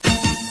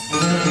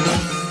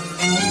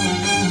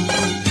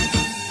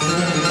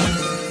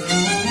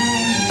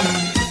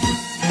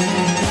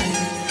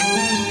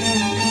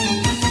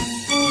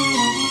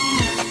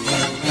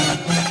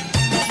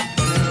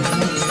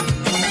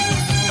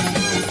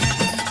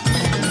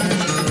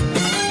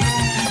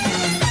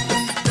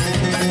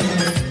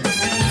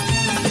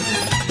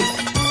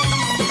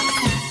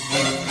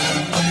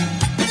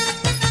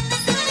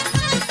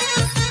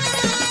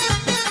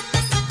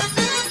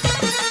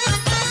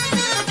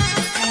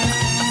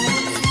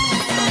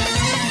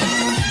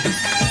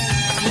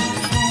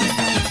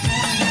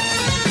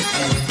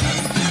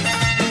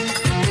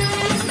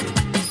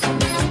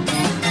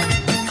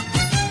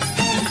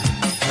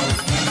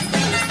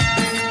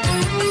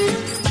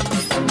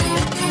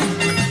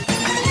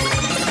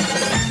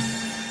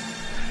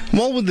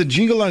Well, with the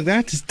jingle like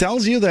that, it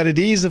tells you that it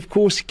is, of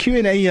course,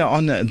 Q&A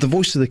on the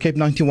Voice of the Cape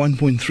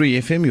 91.3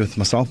 FM with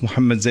myself,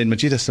 Muhammad Zain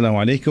Majid.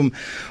 Assalamu alaikum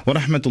wa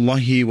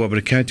rahmatullahi wa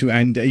barakatuh,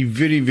 and a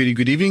very, very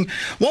good evening.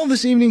 Well,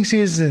 this evening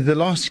is the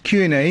last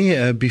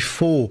Q&A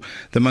before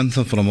the month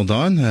of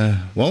Ramadan.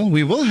 Well,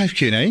 we will have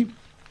Q&A,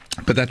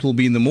 but that will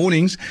be in the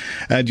mornings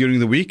during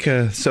the week.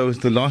 So it's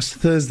the last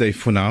Thursday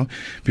for now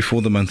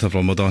before the month of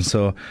Ramadan.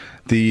 So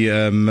the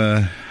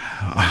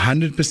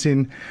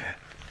 100%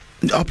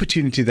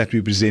 opportunity that we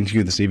present to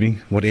you this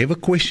evening, whatever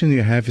question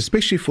you have,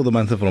 especially for the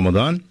month of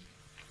Ramadan,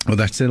 or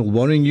that's still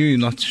worrying you, you're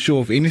not sure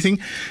of anything,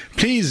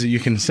 please, you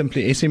can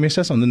simply SMS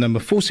us on the number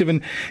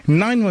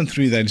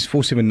 47913, that is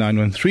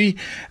 47913,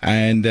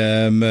 and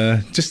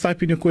just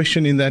type in your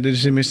question in that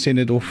SMS, send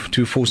it off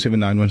to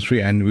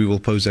 47913, and we will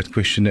pose that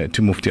question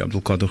to Mufti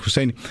Abdul Kader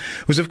Hoosain,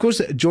 who's of course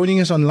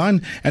joining us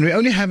online, and we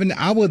only have an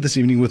hour this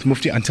evening with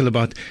Mufti until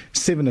about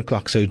 7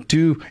 o'clock, so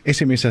do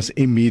SMS us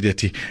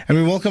immediately. And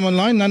we welcome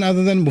online none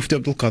other than Mufti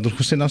Abdul Kader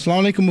Hoosain.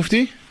 Assalamu alaikum,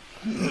 Mufti.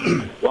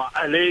 Wa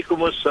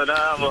alaikum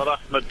assalam wa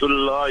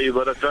rahmatullahi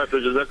wa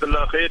barakatuh.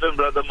 Jazakallah khairan,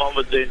 brother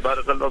Muhammad Zain.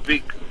 Barakallah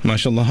feek.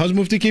 MashaAllah. How's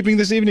Mufti keeping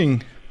this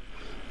evening?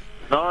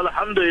 No,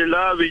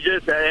 alhamdulillah, we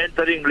just are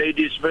entering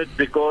Ladysmith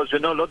because, a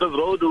lot of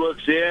road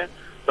works here,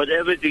 but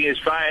everything is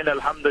fine,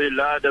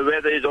 alhamdulillah. The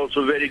weather is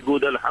also very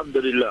good,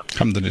 alhamdulillah.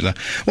 Alhamdulillah.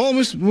 Well,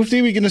 Mufti,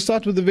 we're going to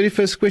start with the very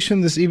first question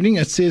this evening.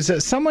 It says,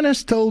 someone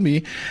has told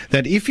me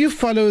that if you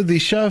follow the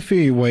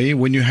Shafi'i way,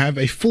 when you have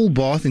a full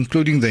bath,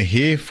 including the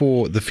hair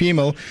for the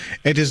female,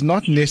 it is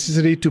not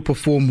necessary to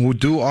perform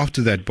wudu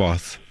after that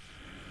bath.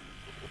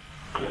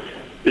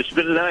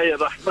 Bismillahir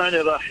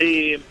Rahmanir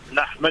Rahim.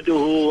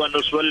 Nahmaduhu wa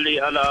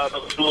nusalli ala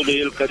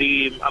rasulihil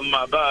kareem.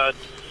 Amma ba'd.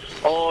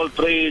 All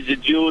praise is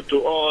due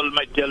to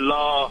Almighty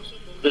Allah,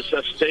 the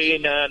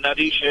sustainer,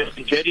 nourisher,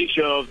 and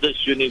cherisher of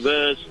this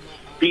universe.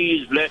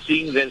 Peace,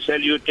 blessings, and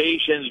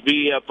salutations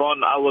be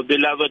upon our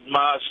beloved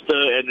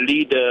master and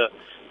leader,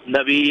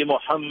 Nabi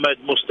Muhammad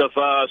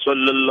Mustafa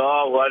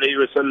sallallahu alayhi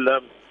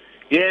wasallam.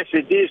 Yes,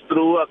 it is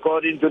true,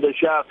 according to the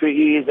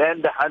Shafi'is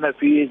and the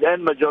Hanafis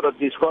and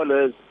majority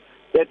scholars,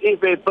 that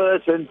if a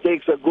person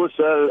takes a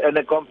ghusl and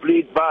a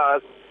complete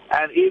bath,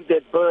 and if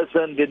that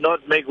person did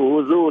not make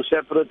wuzu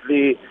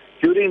separately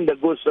during the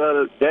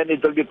ghusl, then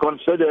it will be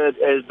considered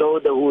as though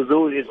the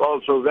wuzu is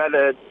also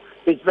valid.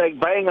 It's like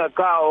buying a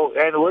cow,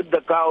 and with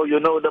the cow,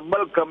 the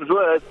milk comes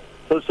with.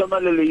 So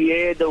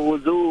similarly, the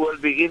wuzu will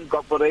be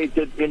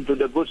incorporated into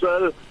the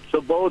ghusl.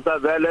 So both are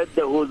valid.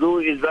 The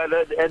wuzu is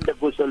valid and the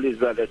ghusl is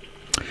valid.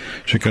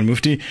 Shukran,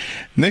 Mufti.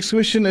 Next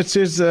question, it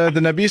says, the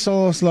Nabi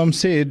Sallallahu Alaihi Wasallam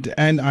said,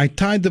 and I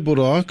tied the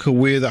buraq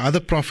where the other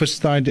prophets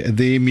tied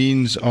their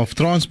means of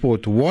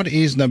transport. What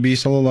is Nabi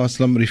Sallallahu Alaihi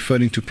Wasallam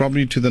referring to?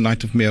 Probably to the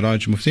night of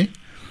Mi'raj, Mufti?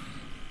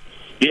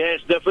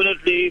 Yes,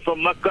 definitely.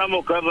 From Makkah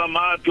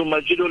Mukarramah to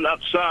Masjidul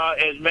Aqsa,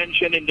 as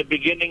mentioned in the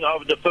beginning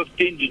of the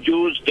 15th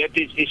Juz, that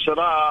is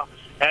Isra,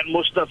 and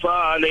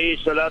Mustafa alayhi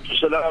salatu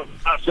salam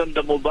fastened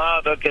the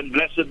Mubarak and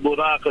blessed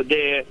buraq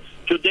there.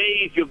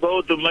 Today, if you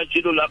go to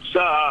Masjidul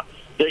Aqsa,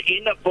 the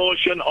inner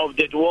portion of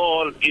that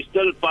wall is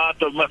still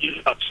part of Masjid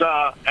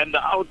Aqsa, and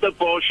the outer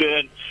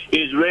portion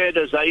is where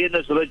the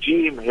Zionist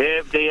regime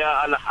have their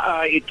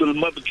Al-Ha'itul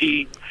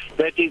Mabki,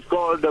 that is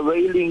called the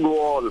Wailing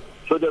Wall.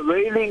 So the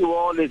Wailing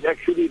Wall is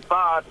actually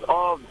part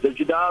of the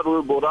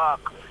Jidarul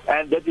Buraq,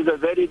 and that is a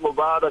very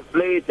Mubarak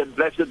place and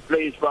blessed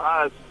place for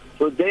us.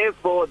 So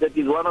therefore, that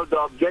is one of the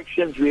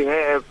objections we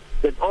have,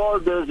 that all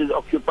this is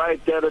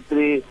occupied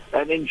territory,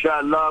 and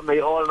inshallah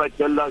may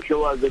Almighty Allah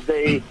show us the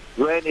day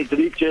when it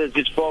reaches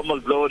its formal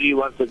glory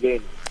once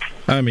again.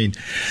 Ameen.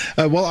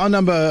 Well, our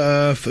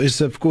number is,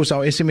 of course,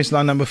 our SMS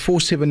line number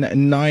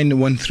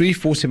 47913,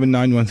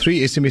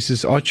 47913.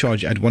 SMSs are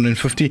charged at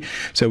 150.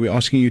 So we're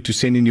asking you to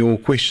send in your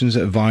questions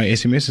via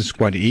SMS. It's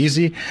quite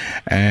easy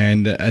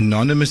and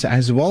anonymous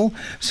as well.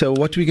 So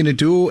what we're going to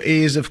do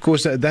is, of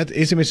course, that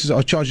SMSs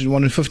are charged at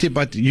 150.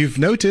 But you've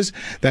noticed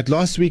that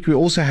last week we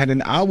also had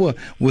an hour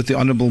with the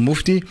Honorable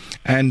Mufti.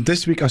 And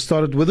this week I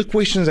started with the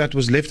questions that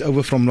was left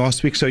over from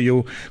last week. So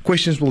your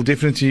questions will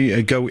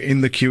definitely go in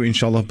the queue,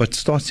 inshallah. But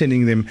start sending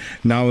them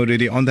now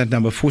already on that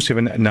number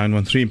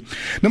 47913.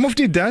 Now,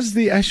 Mufti, does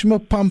the asthma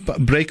pump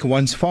break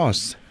one's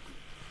fast?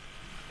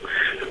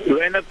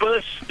 When a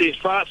person is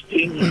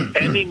fasting,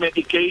 any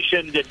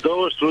medication that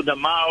goes through the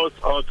mouth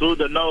or through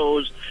the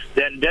nose,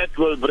 then that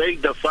will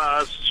break the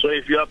fast. So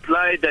if you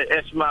apply the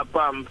asthma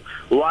pump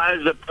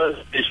while the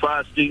person is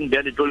fasting,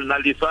 then it will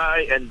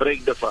nullify and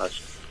break the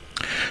fast.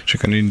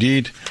 Shukran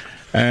indeed.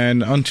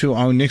 And on to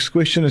our next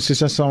question. It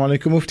says, Assalamu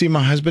alaikum, Mufti.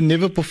 My husband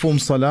never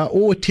performs salah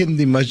or attend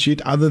the masjid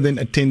other than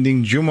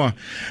attending Jummah.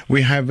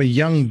 We have a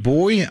young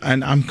boy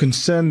and I'm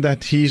concerned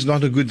that he's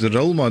not a good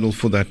role model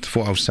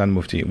for our son,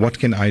 Mufti. What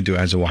can I do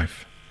as a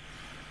wife?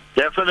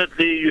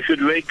 Definitely, you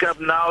should wake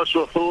up now.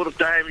 Suhoor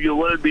time, you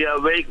will be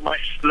awake,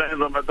 mashallah, in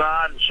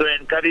Ramadan. So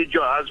encourage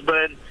your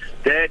husband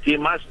that he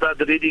must start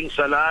reading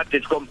Salat.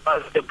 It's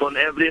compulsory upon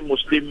every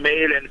Muslim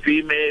male and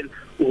female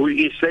who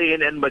is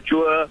sane and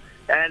mature.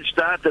 and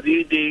start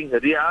reading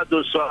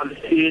Riyadus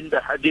Salihin,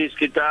 the Hadith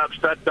Kitab,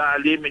 start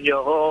Ta'aleem in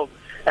your home.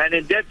 And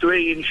in that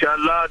way,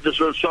 inshallah, this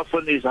will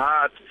soften his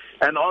heart.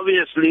 And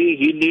obviously,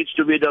 he needs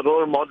to be the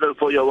role model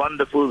for your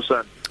wonderful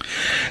son.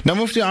 Now,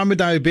 Mufti, I'm a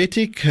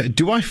diabetic.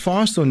 Do I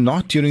fast or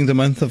not during the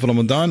month of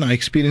Ramadan? I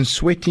experience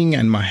sweating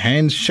and my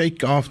hands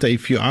shake after a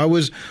few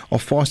hours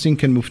of fasting.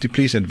 Can Mufti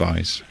please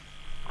advise?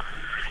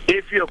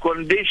 If your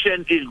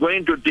condition is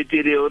going to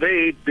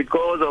deteriorate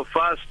because of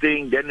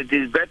fasting, then it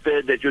is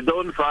better that you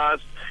don't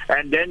fast,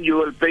 and then you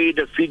will pay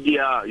the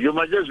fidya. You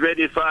must just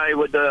verify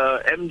with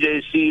the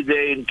MJC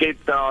there in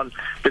Cape Town,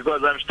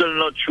 because I'm still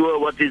not sure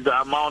what is the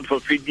amount for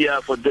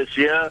fidya for this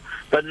year.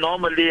 But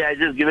normally I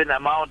just give an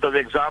amount of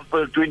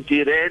example,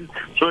 20 rand.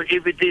 So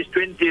if it is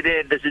 20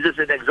 rand, this is just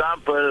an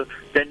example,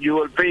 then you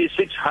will pay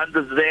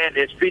 600 rand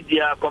as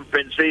fidya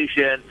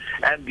compensation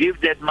and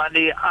give that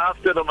money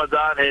after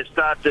Ramadan has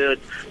started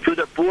to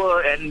the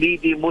poor and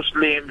needy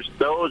Muslims,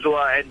 those who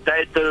are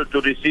entitled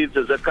to receive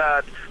the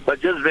zakat, but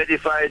just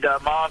verify the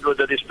amount with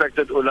the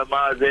respected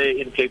ulama there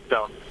in Cape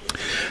Town.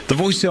 The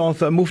voice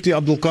of Mufti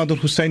Abdul Kader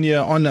Hoosain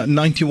here on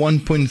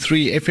 91.3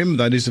 FM.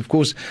 That is, of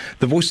course,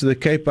 the voice of the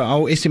Cape.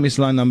 Our SMS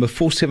line number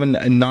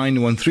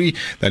 47913.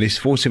 That is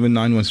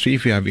 47913.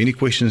 If you have any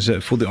questions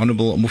for the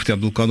Honourable Mufti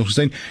Abdul Kader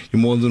Hoosain,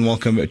 you're more than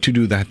welcome to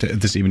do that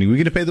this evening. We're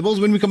going to pay the bills.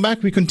 When we come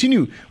back, we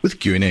continue with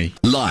Q&A.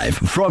 Live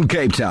from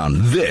Cape Town,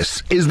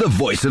 this is the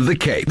voice of the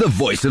Cape. The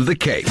voice of the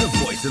Cape. The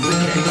voice of the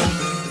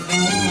Cape.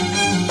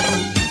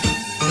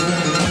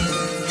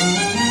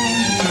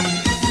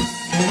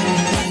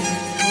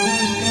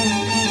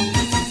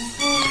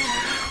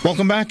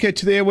 Welcome back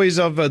to the airways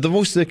of the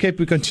Voice of the Cape.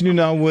 We continue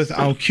now with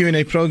our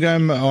Q&A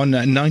program on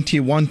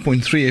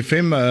 91.3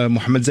 FM.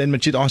 Muhammad Zain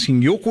Majid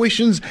asking your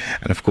questions,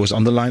 and of course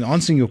on the line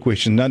answering your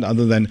question, none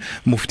other than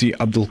Mufti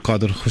Abdul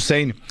Kader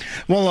Hoosain.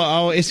 Well,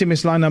 our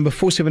SMS line number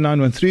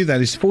 47913, that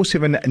is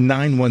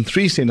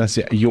 47913. Send us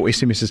your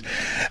SMSs.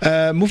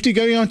 Mufti,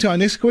 going on to our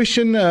next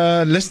question,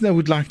 listener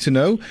would like to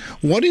know,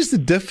 what is the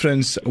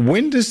difference?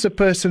 When does the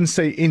person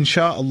say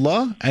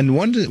Insha'Allah, and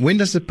when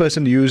does the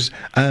person use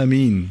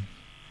Ameen?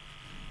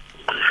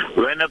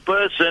 When a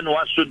person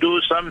wants to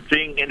do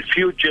something in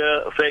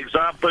future, for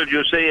example,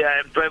 you say, I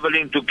am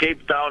traveling to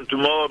Cape Town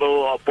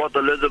tomorrow or Port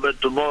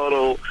Elizabeth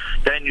tomorrow,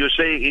 then you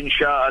say,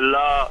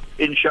 Insha'Allah,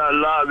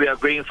 Insha'Allah, we are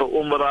going for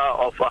Umrah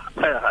or for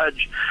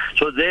Hajj.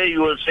 So there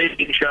you will say,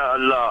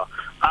 Insha'Allah.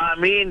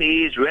 Ameen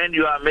is when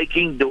you are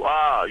making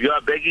dua, you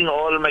are begging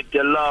Almighty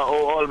Allah,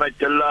 oh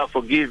Almighty Allah,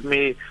 forgive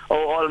me,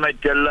 oh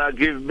Almighty Allah,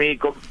 give me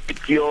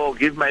complete cure,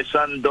 give my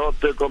son,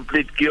 daughter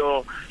complete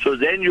cure. So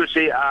then you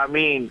say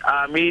Ameen.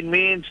 Ameen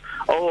means,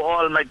 oh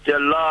Almighty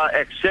Allah,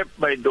 accept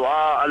my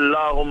dua,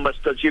 Allahumma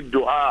stajib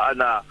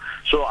du'a'ana.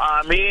 So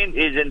Ameen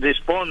is in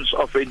response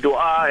of a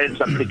dua and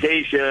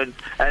supplication,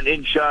 and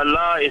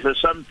inshallah is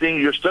something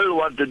you still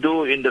want to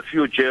do in the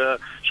future.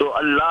 So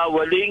Allah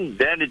willing,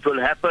 then it will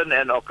happen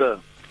and occur.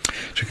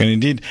 Shukran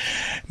indeed.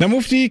 Now,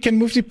 Mufti, can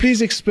Mufti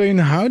please explain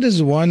how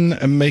does one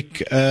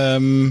make,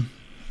 let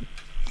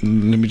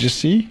me just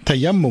see,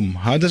 tayammum?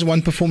 How does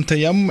one perform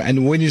tayammum,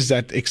 and when is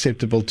that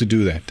acceptable to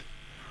do that?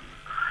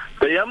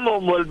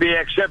 Tayammum will be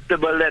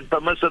acceptable and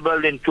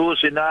permissible in two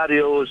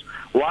scenarios.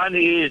 One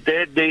is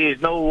that there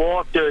is no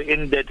water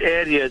in that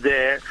area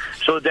there,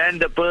 so then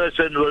the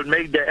person will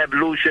make the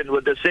ablution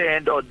with the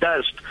sand or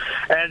dust.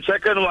 And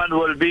second one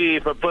will be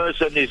if a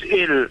person is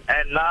ill,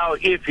 and now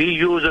if he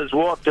uses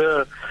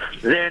water,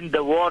 then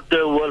the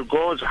water will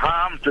cause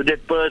harm to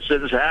that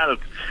person's health,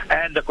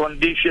 and the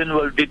condition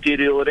will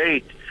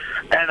deteriorate.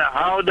 And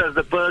how does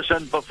the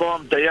person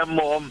perform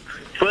tayammum?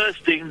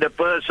 First thing, the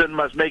person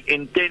must make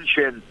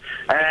intention,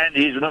 and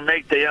he's going to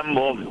make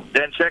tayammum.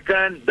 Then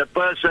second, the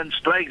person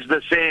strikes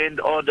the sand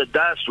or the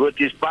dust with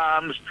his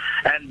palms,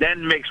 and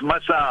then makes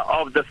masa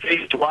of the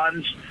face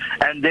once,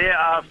 and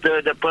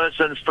thereafter the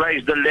person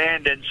strikes the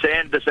land and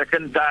sand the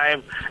second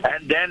time,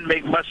 and then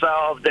make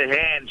masa of the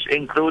hands,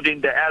 including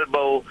the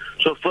elbow.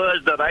 So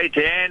first the right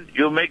hand,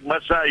 you make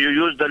masa, you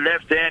use the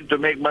left hand to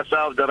make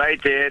masa of the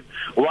right hand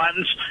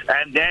once,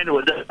 and then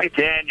with the right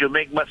hand you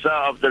make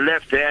masa of the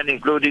left hand,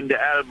 including the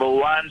elbow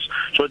once.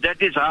 So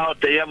that is how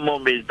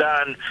tayammum is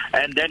done,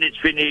 and then it's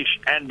finished.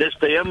 And this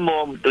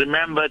tayammum,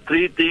 remember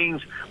three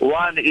things.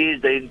 One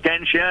is the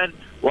intention,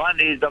 one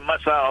is the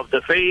masa of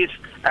the face,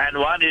 and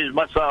one is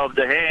masa of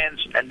the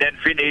hands, and then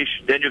finish.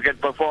 Then you can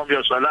perform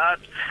your salat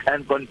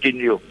and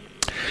continue.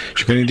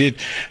 Shukran indeed.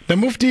 Now,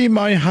 Mufti,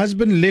 my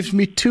husband left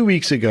me 2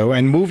 weeks ago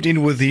and moved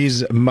in with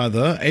his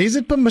mother. Is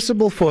it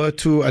permissible for her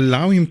to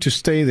allow him to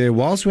stay there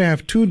whilst we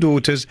have two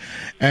daughters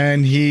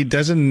and he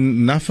doesn't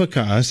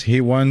nafaka us?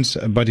 He wants,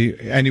 but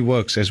he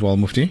works as well,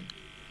 Mufti?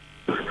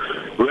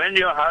 When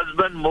your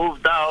husband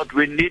moved out,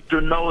 we need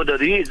to know the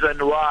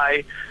reason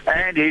why,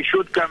 and he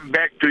should come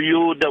back to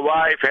you, the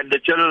wife and the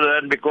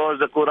children, because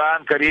the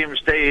Quran Kareem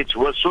states,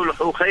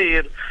 وَالصُّلْحُ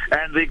خَيْرٌ,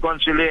 and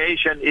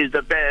reconciliation is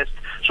the best.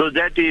 So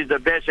that is the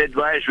best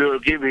advice we will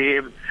give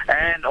him.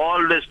 And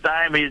all this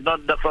time he's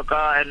not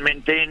nafaka and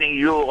maintaining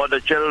you or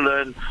the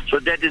children. So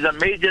that is a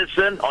major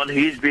sin on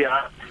his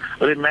behalf.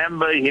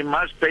 remember he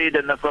must pay the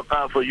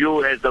nafaqah for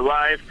you as the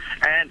wife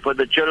and for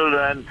the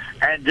children,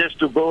 and just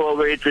to go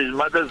away to his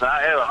mother's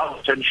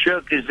house and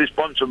shirk his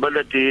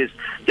responsibilities,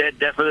 that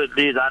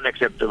definitely is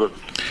unacceptable.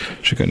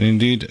 Shukran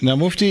indeed. Now,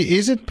 Mufti,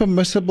 is it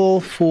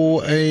permissible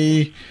for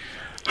a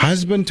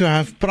husband to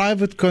have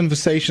private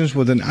conversations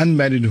with an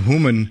unmarried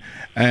woman,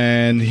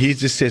 and he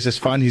just says it's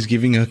fine, he's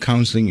giving her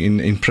counseling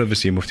in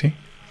privacy, Mufti?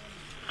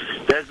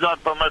 That's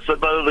not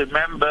permissible.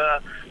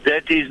 Remember,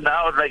 that is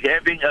now like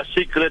having a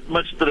secret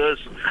mistress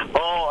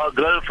or a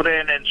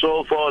girlfriend and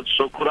so forth.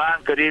 So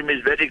Quran Kareem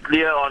is very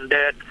clear on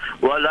that.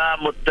 وَلَا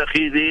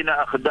مُتَّخِذِينَ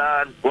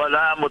أَخْدَانِ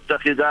وَلَا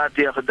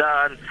مُتَّخِذَاتِ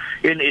أَخْدَانِ.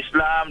 In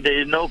Islam, there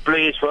is no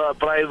place for a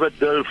private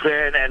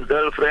girlfriend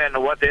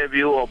or what have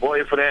you, or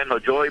boyfriend or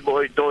joy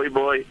boy, toy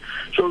boy.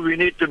 So we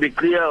need to be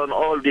clear on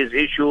all these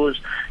issues.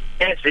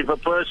 Yes, if a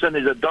person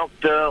is a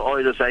doctor or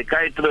is a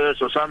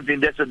psychiatrist or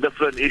something, that's a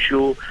different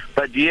issue.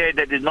 But yeah,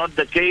 that is not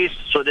the case,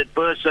 so that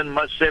person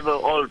must sever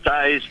all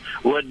ties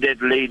with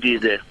that lady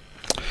there.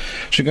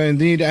 Shukran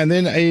indeed. And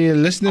then a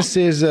listener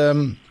says,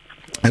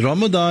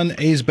 Ramadan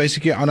is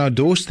basically on our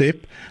doorstep.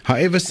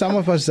 However, some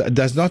of us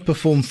does not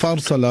perform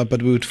Fard Salah,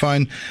 but we would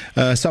find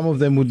some of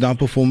them would now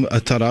perform a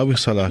Tarawih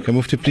Salah. Can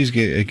Mufti please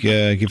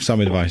give some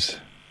advice?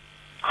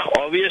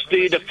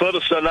 Obviously, the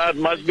first salat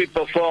must be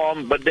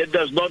performed, but that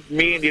does not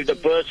mean if the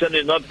person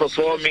is not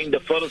performing the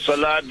first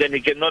salat, then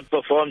he cannot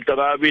perform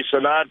Tarawih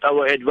Salat.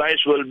 Our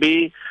advice will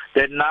be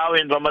that now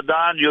in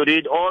Ramadan, you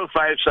read all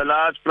 5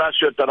 salats plus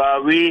your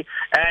Tarawih,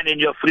 and in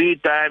your free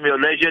time, your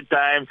leisure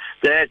time,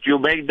 that you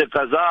make the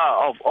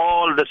qaza of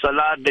all the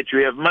salat that you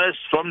have missed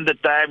from the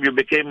time you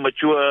became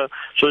mature.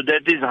 So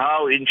that is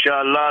how,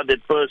 inshallah,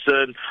 that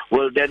person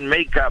will then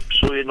make up.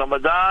 So in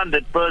Ramadan,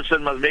 that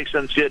person must make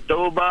sincere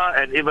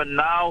tawbah, and even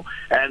now,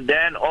 and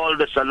then all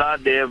the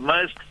salat they have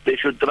missed, they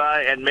should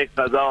try and make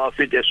qaza of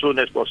it as soon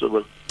as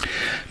possible.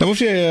 Now,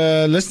 Mufti,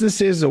 listener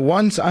says,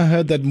 once I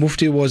heard that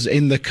Mufti was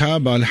in the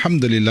Kaaba,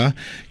 alhamdulillah.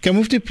 Can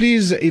Mufti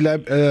please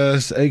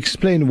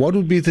explain what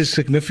would be the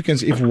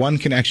significance if one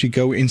can actually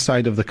go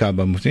inside of the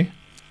Kaaba, Mufti?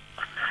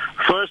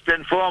 First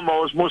and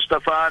foremost,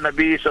 Mustafa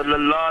Nabi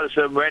sallallahu alaihi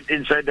wasallam went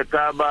inside the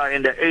Kaaba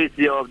in the 8th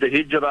year of the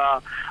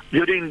Hijrah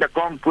during the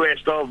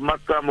conquest of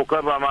Makkah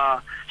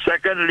Mukarramah.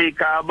 Secondly,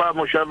 Kaaba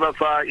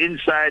Musharrafah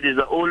inside is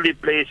the only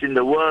place in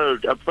the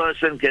world a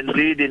person can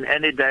read in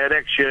any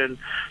direction.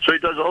 So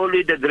it was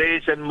only the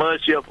grace and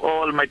mercy of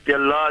Almighty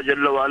Allah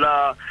Jalla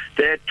wa'ala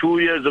that 2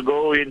 years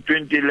ago in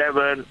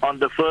 2011 on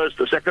the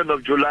 2nd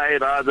of July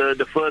rather,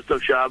 the 1st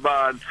of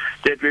Shaban,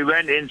 that we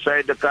went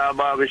inside the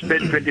Kaaba. We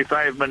spent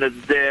 25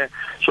 minutes there.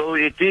 So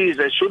it is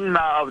a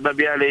sunnah of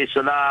Nabi alayhi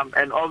salam,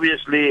 and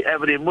obviously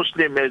every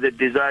Muslim has a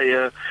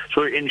desire.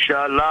 So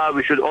inshallah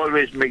we should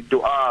always make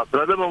dua.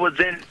 Brother Muhammad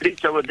Zain,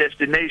 reach our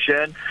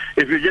destination.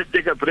 If you just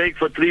take a break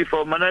for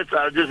 3-4 minutes,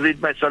 I'll just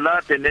read my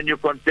salat and then you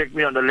contact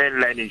me on the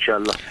landline,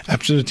 inshallah.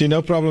 Absolutely,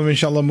 no problem,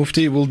 inshallah,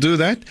 Mufti. We'll do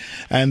that.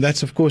 And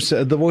that's, of course,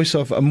 the voice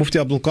of Mufti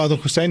Abdul Kader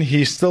Hoosain.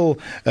 He's still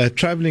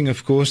traveling,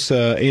 of course,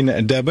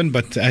 in Durban,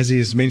 but as he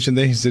has mentioned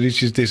there, he's reached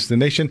his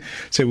destination.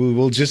 So we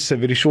will just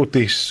very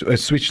shortly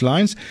switch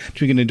lines. What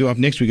we're going to do up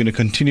next, we're going to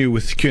continue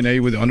with Q&A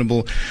with the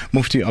Honorable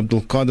Mufti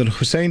Abdul Kader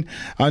Hoosain.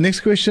 Our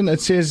next question,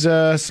 it says,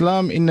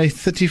 Salam, in a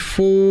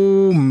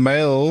 34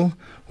 male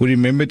who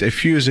remembered a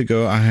few years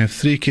ago, I have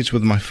 3 kids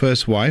with my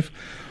first wife.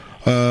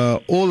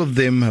 All of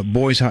them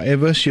boys,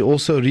 however, she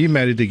also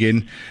remarried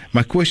again.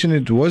 My question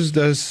is, what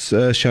does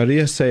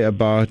Sharia say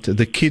about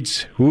the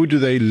kids? Who do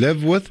they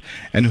live with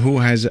and who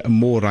has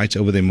more rights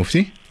over them,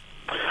 Mufti?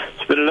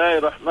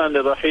 Bismillahir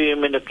Rahmanir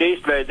Rahim. In a case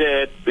like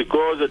that,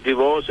 because a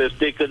divorce has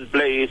taken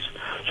place,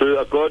 so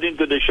according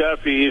to the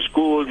Shafi'i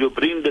school, you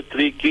bring the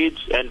 3 kids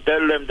and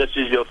tell them this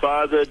is your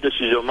father, this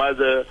is your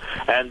mother,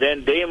 and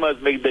then they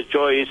must make the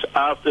choice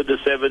after the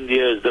 7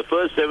 years. The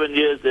first 7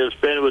 years they'll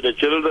spend with the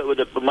children, with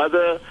the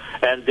mother,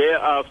 and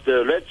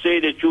thereafter, let's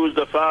say they choose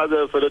the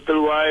father for a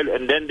little while,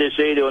 and then they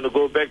say they want to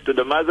go back to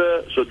the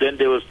mother, so then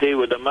they will stay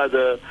with the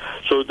mother.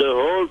 So the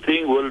whole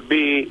thing will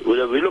be,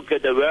 we look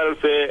at the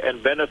welfare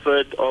and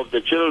benefit of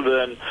the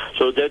children,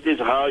 so that is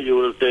how you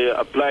will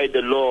apply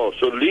the law.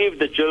 So leave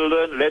the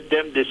children, let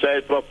them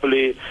decide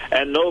properly,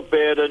 and no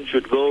parent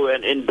should go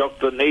and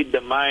indoctrinate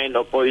the mind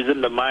or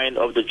poison the mind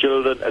of the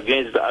children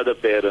against the other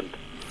parent.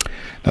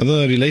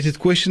 Another related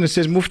question, it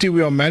says, Mufti,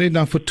 we are married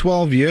now for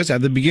 12 years.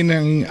 At the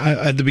beginning,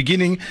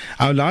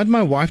 I allowed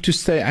my wife to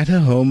stay at her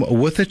home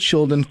with her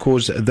children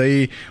because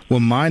they were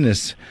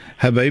minors.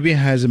 Her baby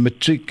has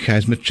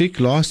matric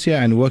last year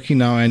and working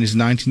now and is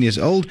 19 years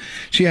old.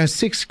 She has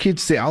 6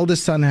 kids. The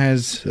eldest son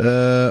has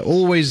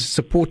always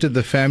supported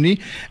the family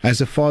as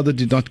the father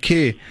did not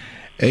care.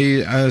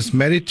 He is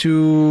married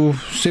to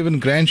 7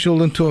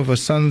 grandchildren, 2 of her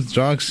sons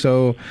drugs.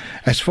 So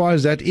as far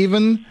as that,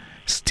 even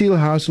steal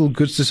household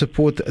goods to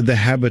support the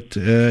habit.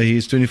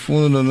 He's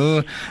 24.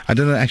 No. I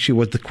don't know actually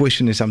what the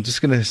question is. I'm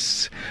just going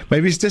to...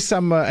 Maybe it's just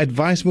some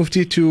advice,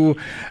 Mufti, to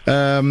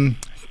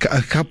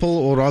a couple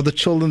or rather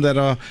children that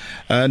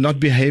are not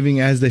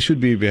behaving as they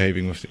should be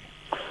behaving, Mufti.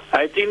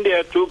 I think there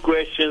are two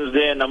questions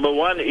there. Number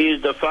one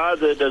is the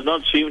father does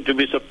not seem to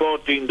be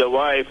supporting the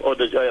wife or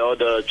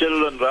the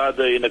children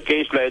rather in a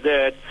case like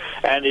that,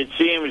 and it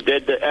seems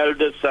that the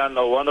eldest son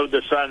or one of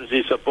the sons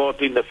is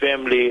supporting the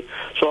family.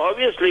 So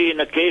obviously in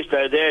a case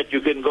like that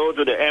you can go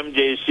to the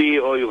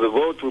MJC or you can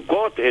go to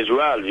court as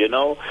well,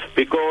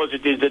 because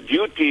it is the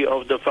duty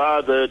of the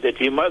father that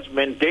he must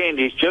maintain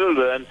his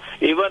children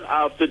even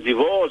after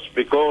divorce,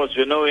 because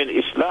in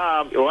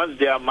Islam once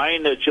they are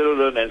minor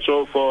children and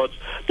so forth,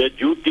 the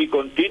duty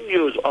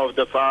continues of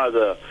the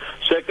father.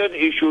 Second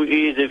issue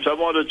is if some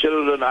of the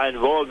children are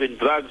involved in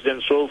drugs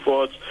and so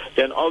forth,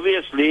 then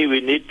obviously we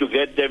need to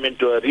get them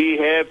into a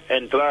rehab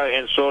and try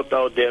and sort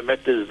out their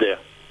matters there.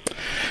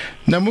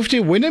 Now, Mufti,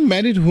 when a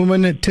married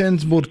woman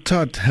turns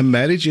murtad, her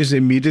marriage is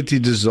immediately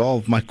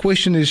dissolved. My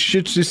question is,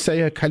 should she say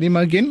her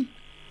kalima again?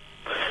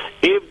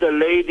 If the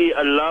lady,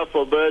 Allah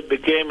forbid,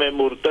 became a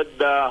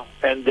murtadda,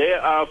 and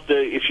thereafter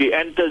if she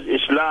enters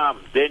Islam,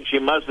 then she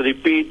must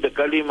repeat the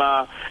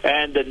kalima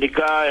and the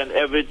nikah and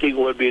everything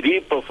will be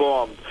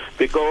reperformed,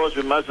 because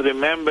we must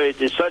remember it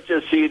is such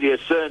a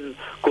serious sin.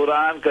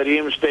 Quran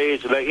Kareem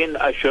states, لَإِنْ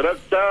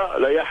أَشْرَكْتَ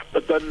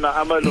لَيَحْبَطَنَّ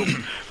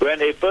عَمَلُكَ.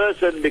 When a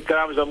person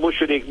becomes a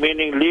mushrik,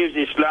 meaning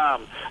leaves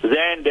Islam,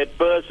 then that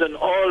person,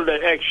 all the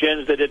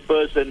actions that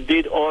person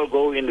did all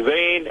go in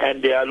vain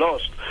and they are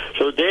lost.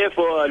 So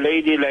therefore a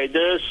lady like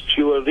this,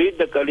 she will read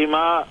the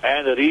kalima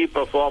and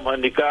reperform her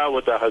nikah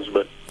with her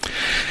husband.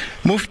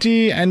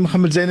 Mufti and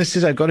Muhammad Zainab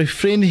says, I got a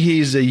friend, he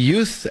is a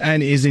youth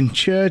and is in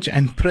church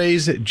and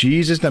prays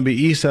Jesus, Nabi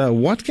Isa.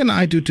 What can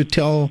I do to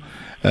tell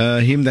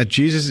him that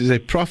Jesus is a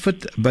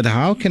prophet, but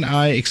how can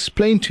I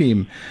explain to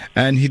him?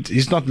 And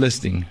he's not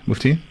listening,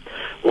 Mufti.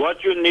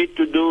 What you need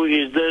to do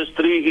is there's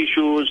three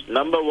issues.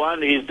 Number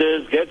one is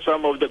this: get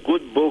some of the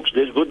good books.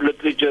 There's good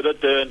literature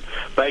written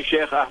by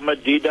Sheikh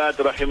Ahmad Didat,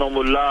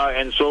 rahimahullah,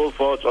 and so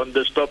forth on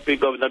this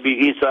topic of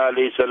Nabi Isa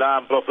alayhi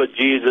salam, Prophet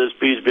Jesus,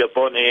 peace be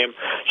upon him.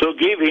 So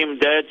give him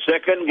that.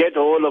 Second, get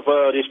hold of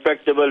a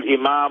respectable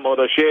imam or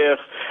a sheikh,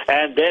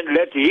 and then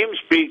let him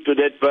speak to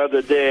that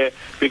brother there,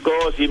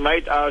 because he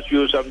might ask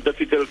you some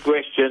difficult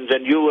questions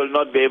and you will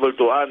not be able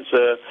to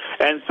answer.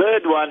 And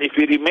third one, if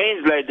he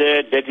remains like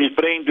that he's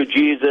praying to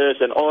Jesus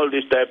and all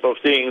these type of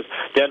things,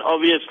 then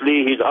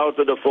obviously he's out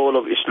of the fold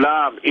of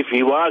Islam if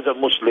he was a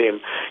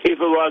Muslim. If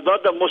he was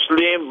not a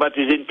Muslim but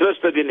is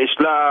interested in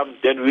Islam,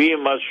 then we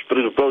must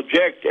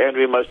project and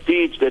we must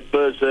teach that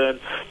person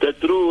the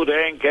true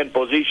rank and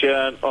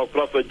position of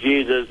Prophet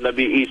Jesus,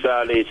 Nabi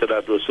Isa alayhi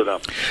salatu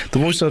wasalam. The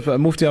voice of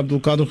Mufti Abdul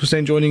Kader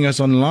Hoosain joining us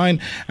online,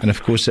 and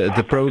of course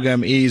the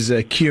program is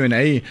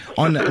Q&A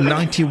on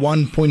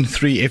 91.3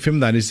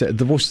 FM. That is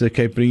the voice of the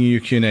Cape, bringing you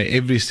Q&A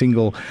every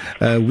single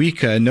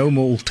week. No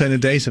more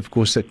alternate days, of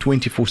course, at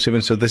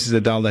 24/7. So this is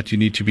a dial that you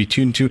need to be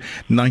tuned to,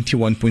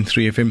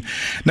 91.3 FM.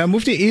 Now,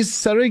 Mufti, is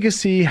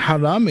surrogacy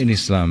haram in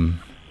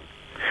Islam?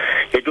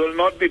 It will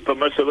not be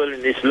permissible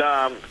in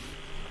Islam.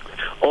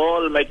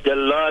 Almighty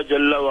Allah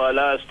Jalla wa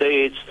Ala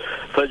states,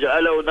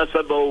 فَجَعَلَوْ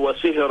نَسَبَهُ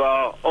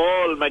وَسِهْرًا.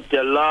 Almighty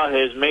Allah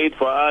has made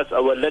for us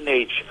our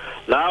lineage.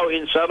 Now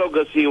in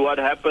surrogacy what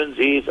happens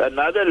is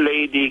another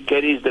lady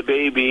carries the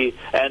baby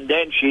and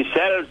then she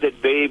sells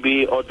that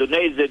baby or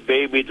donates that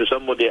baby to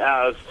somebody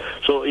else.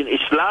 So in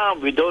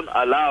Islam we don't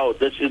allow.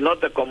 This is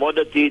not a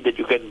commodity that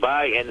you can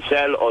buy and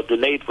sell or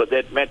donate for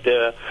that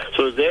matter.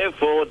 So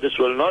therefore this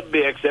will not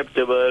be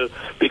acceptable,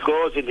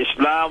 because in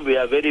Islam we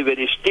are very,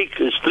 very strict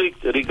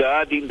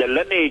regarding the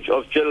lineage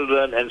of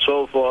children and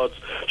so forth.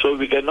 So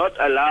we cannot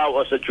allow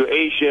a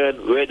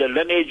situation where the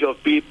lineage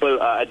of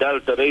people are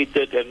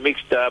adulterated and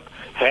mixed up.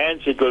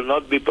 Hence, it will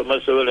not be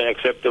permissible and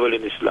acceptable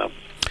in Islam.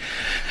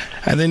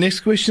 And the next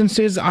question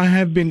says, I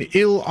have been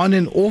ill on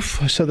and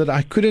off so that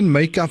I couldn't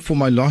make up for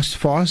my last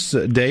fast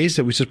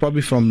days, which is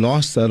probably from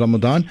last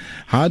Ramadan.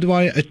 How do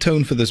I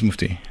atone for this,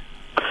 Mufti?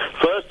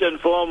 First and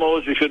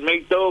foremost, you should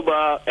make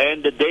tawbah,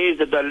 and the days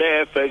that are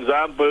left, for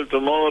example,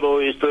 tomorrow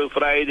is still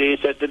Friday,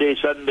 Saturday,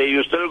 Sunday,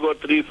 you still got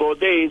 3-4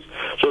 days.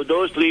 So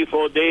those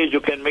 3-4 days you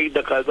can make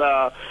the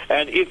qaza.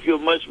 And if you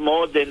miss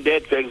more than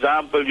that, for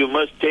example, you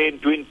miss 10,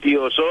 20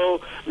 or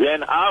so,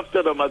 then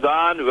after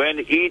Ramadan, when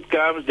Eid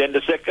comes, then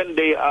the second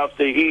day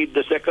after Eid,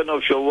 the 2nd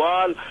of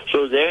Shawwal,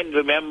 so then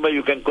remember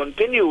you can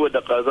continue with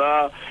the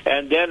qaza.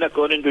 And then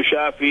according to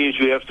Shafi'is,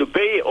 you have to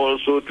pay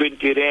also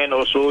 20 rand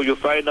or so. You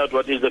find out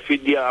what is the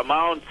fidya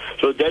amount,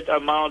 so that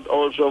amount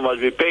also must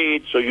be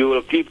paid. So you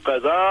will keep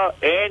qaza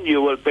and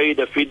you will pay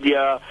the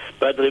fidya.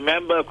 But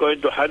remember,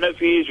 according to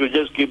Hanafis, you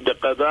just keep the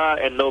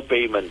qaza and no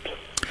payment.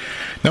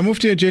 Now,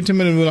 Mufti, a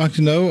gentleman would like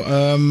to know,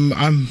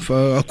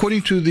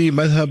 according to the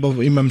madhab of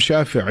Imam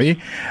Shafi'i,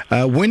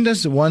 when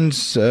is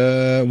one's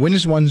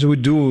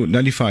wudu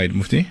nullified,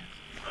 Mufti?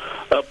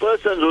 A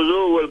person's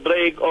wuzu will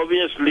break,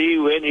 obviously,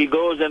 when he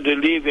goes and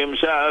relieve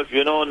himself,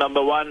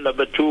 number one,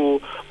 number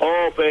two,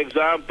 or, for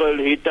example,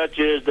 he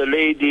touches the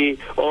lady,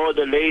 or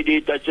the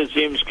lady touches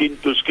him skin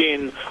to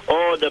skin,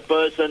 or the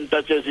person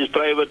touches his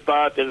private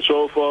part, and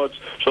so forth.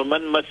 So,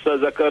 man massa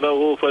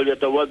zakarahu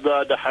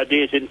falyatawadda, the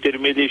hadith in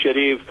Tirmidhi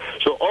Sharif.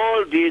 So,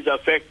 all these are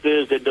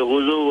factors that the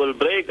wuzu will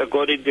break,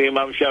 according to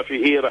Imam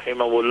Shafi'i,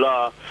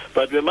 rahimahullah.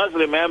 But we must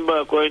remember,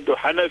 according to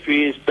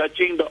Hanafis,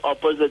 touching the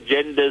opposite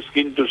gender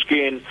skin to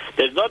skin,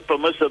 that's not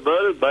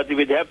permissible, but if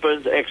it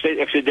happens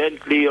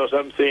accidentally or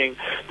something,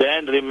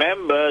 then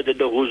remember that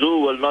the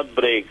wuzu will not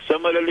break.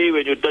 Similarly,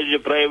 when you touch the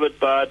private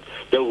part,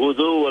 the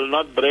wuzu will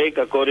not break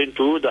according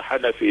to the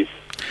Hanafis.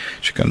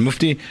 Shukran.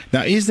 Mufti,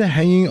 now is the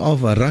hanging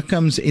of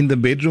rakams in the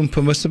bedroom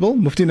permissible?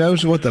 Mufti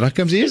knows what the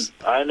rakams is?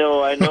 I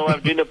know.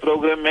 I've been a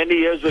program many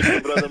years with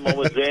you, Brother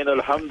Muhammad Zain.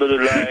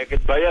 Alhamdulillah. I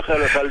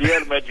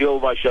can met you,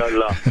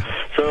 mashallah.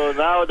 So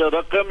now the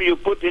rakam you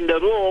put in the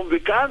room, we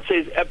can't say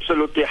it's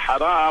absolutely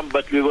haram,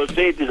 but we will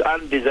say it is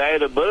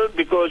undesirable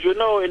because, in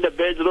the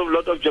bedroom, a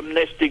lot of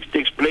gymnastics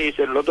takes place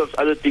and a lot of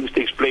other things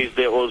takes place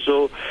there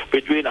also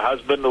between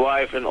husband,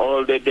 wife and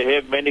all that. They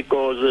have many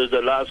causes.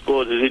 The last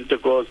cause is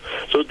intercourse.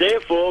 So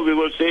therefore, we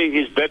will say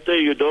it's better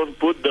you don't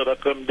put the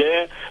rakam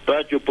there,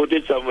 but you put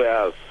it somewhere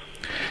else.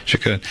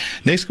 Shukran.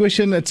 Next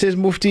question, it says,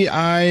 Mufti,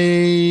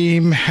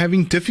 I'm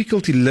having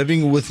difficulty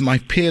living with my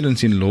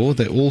parents-in-law.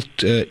 They all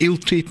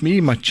ill-treat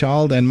me. My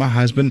child and my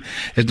husband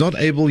is not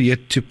able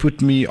yet to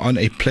put me on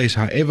a place.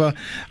 However,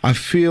 I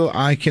feel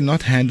I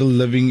cannot handle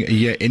living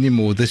here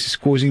anymore. This is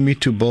causing me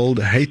to build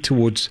hate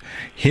towards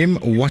him.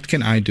 What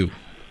can I do?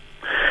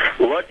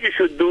 What you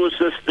should do,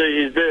 sister,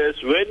 is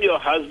this. When your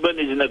husband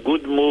is in a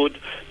good mood,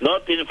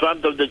 not in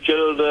front of the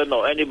children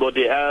or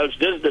anybody else,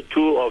 just the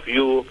two of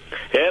you,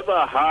 have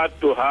a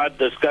heart-to-heart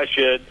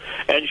discussion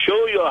and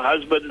show your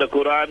husband the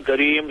Quran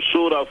Kareem,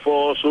 Surah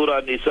 4, Surah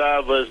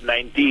Nisa, verse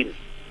 19.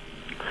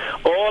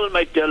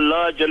 Almighty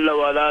Allah Jalla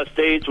wa'ala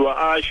states,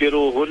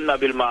 وَآشِرُوهُنَّ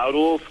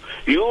بِالْمَعْرُوفِ.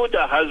 You,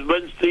 the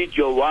husbands, treat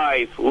your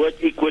wife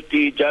with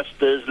equity,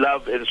 justice,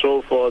 love, and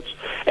so forth.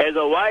 As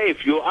a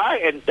wife, you are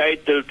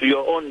entitled to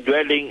your own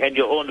dwelling and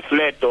your own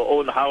flat or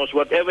own house,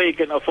 whatever you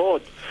can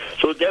afford.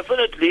 So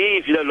definitely,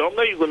 if the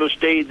longer you're going to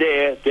stay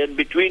there, then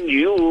between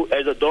you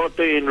as a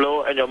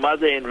daughter-in-law and your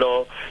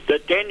mother-in-law, the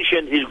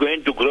tension is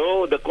going to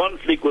grow, the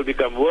conflict will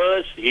become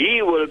worse,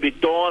 he will be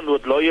torn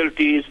with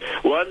loyalties.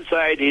 One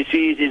side he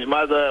sees his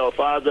mother or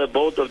father,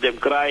 both of them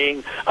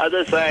crying,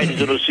 other side he's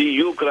going to see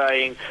you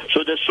crying.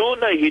 So the sooner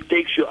he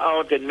takes you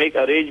out and make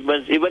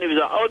arrangements, even if it's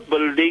an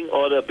outbuilding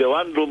or a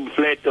one-room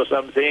flat or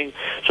something,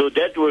 so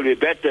that will be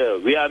better.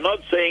 We are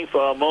not saying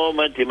for a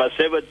moment he must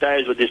sever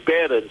ties with his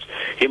parents.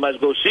 He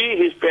must go see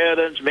his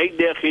parents, make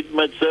their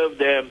khidmat, serve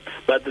them,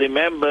 but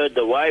remember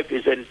the wife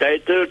is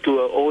entitled to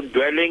her own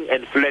dwelling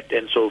and flat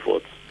and so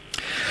forth.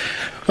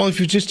 Well, if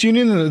you just tune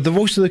in, the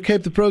Voice of the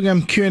Cape, the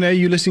program Q&A,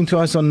 you're listening to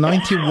us on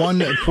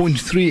 91.3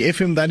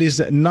 FM. That is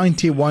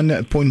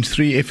 91.3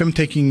 FM,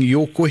 taking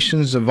your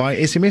questions via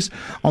SMS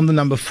on the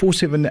number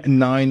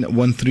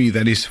 47913.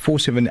 That is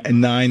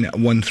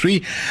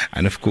 47913.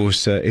 And of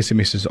course,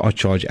 SMSs are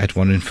charged at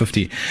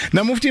 150.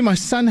 Now, Mufti, my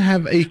son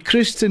have a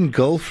Christian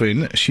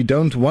girlfriend. She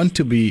don't want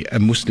to be a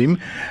Muslim.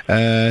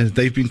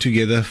 They've been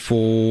together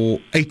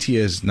for 8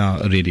 years now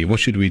already.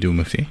 What should we do,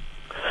 Mufti?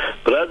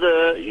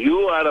 Brother, you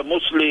are a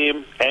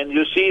Muslim and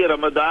you see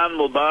Ramadan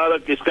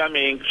Mubarak is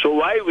coming, so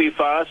why we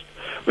fast?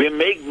 We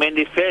make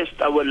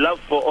manifest our love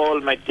for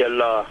Almighty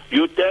Allah.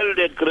 You tell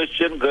that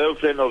Christian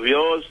girlfriend of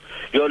yours,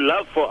 your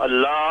love for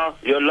Allah,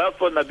 your love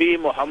for Nabi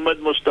Muhammad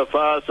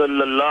Mustafa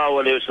sallallahu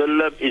alayhi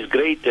wasallam is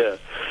greater.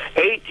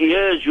 8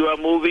 years you are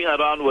moving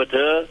around with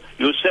her,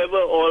 you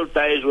sever all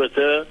ties with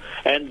her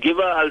and give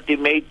her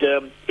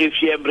ultimatum. If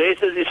she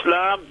embraces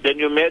Islam, then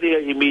you marry her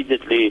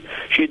immediately.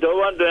 She don't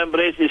want to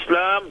embrace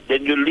Islam,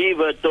 then you leave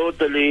her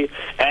totally,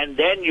 and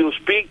then you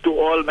speak to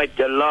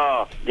Almighty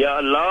Allah. Ya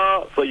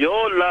Allah, for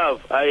your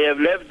love, I have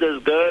left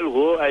this girl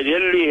who I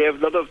really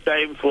have a lot of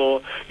time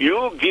for.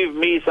 You give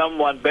me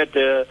someone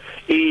better.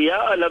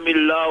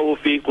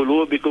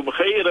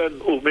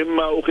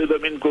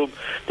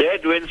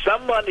 That when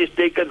someone is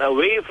taken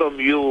away from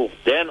you,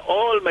 then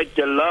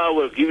Almighty Allah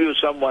will give you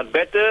someone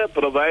better,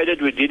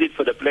 provided we did it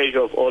for the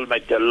pleasure of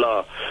Almighty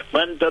Allah.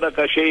 Man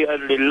taraka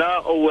shay'an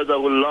lillah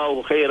awadahu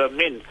Allahu khayran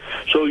min.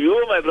 So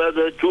you, my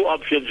brother, two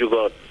options you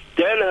got.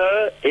 Tell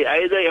her,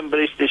 either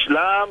embrace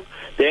Islam,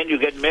 then you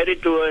get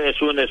married to her as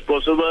soon as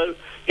possible.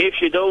 If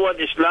she don't want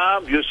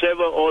Islam, you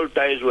sever all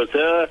ties with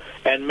her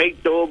and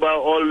make tawbah.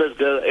 All this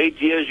girl, 8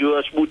 years you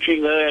are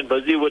smooching her and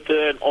busy with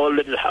her and all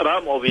that is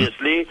haram,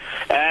 obviously.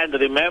 And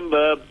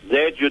remember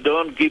that you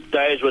don't keep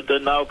ties with her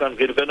now,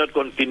 you cannot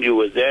continue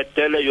with that.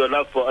 Tell her your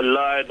love for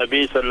Allah and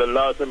Nabi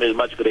sallallahu alaihi wasallam is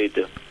much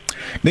greater.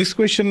 Next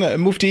question,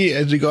 Mufti,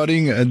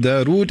 regarding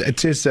Darood. It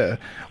says,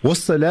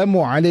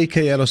 Wassalamu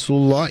alayka ya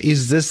Rasulullah.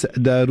 Is this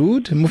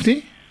Darood,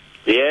 Mufti?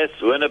 Yes,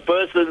 when a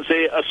person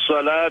say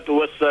as-salatu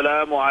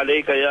was-salamu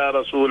alayka ya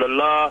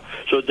Rasulallah,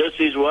 so this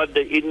is what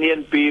the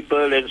Indian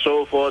people and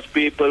so forth,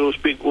 people who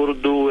speak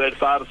Urdu and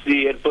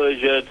Farsi and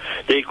Persian,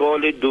 they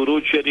call it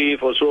Durood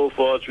Sharif or so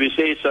forth. We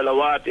say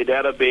salawat in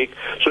Arabic.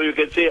 So you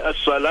can say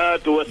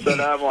as-salatu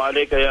was-salamu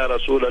alayka ya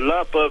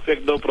Rasulallah.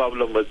 Perfect, no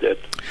problem with that.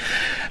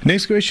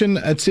 Next question,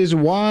 it says,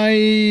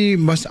 why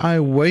must I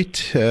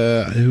wait,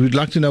 we'd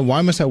like to know,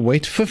 why must I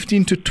wait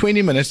 15 to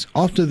 20 minutes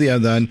after the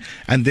adhan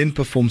and then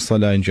perform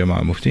salah in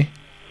Jama'ah, Mufti?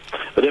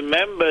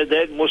 Remember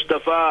that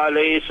Mustafa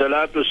alayhi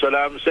salatu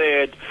salam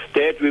said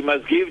that we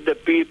must give the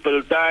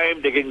people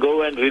time, they can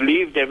go and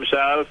relieve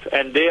themselves,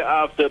 and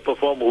thereafter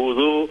perform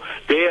wudu,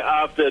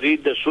 thereafter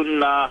read the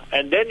sunnah,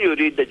 and then you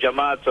read the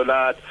Jamaat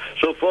salat.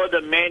 So for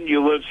the men,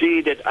 you will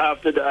see that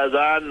after the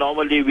adhan,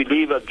 normally we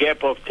leave a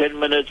gap of 10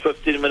 minutes,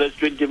 15 minutes,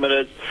 20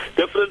 minutes.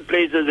 Different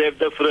places have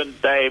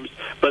different times,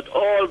 but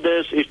all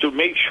this is to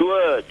make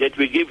sure that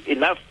we give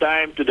enough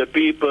time to the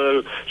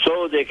people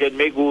so they can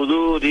make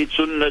wudu, read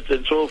sunnahs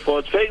and so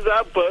forth. For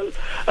example,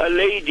 a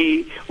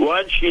lady,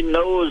 once she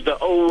knows the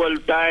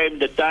awwal time,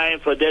 the time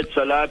for that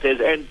salat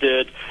has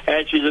entered,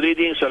 and she's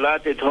reading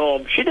salat at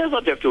home, she does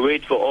not have to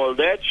wait for all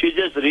that. She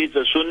just reads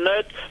the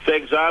sunnat. For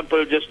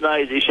example, just now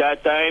is Isha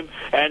time,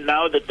 and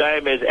now the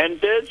time has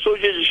entered, so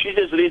she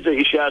just reads the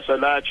Isha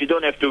salat. She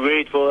don't have to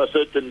wait for a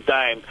certain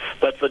time.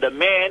 But for the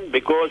men,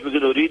 because we're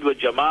going to read with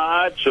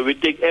Jama'at, so we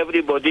take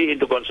everybody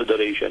into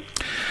consideration.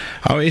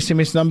 Our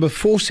SMS number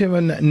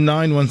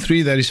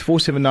 47913, that is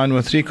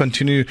 47913.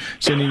 Continue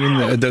sending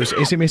in those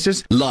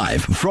SMSs.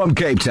 Live from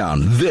Cape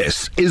Town,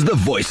 this is the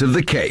Voice of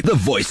the Cape. The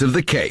Voice of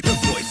the Cape. The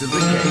Voice of the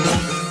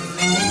Cape.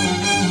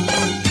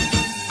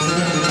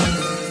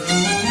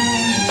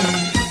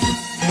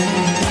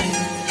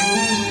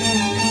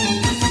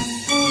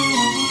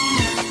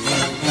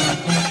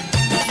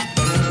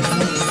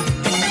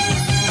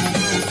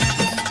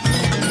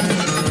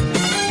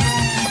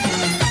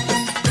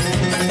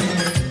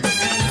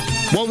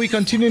 Well, we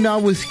continue now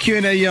with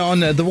Q&A here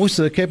on the Voice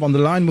of the Cape. On the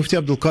line, Mufti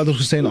Abdul, Kader,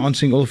 Hoosain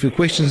answering all of your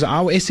questions.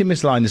 Our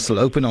SMS line is still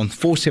open on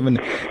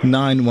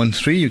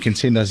 47913. You can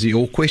send us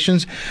your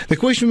questions. The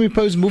question we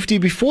posed Mufti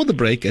before the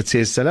break, it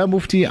says, Salam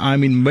Mufti,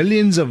 I'm in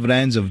millions of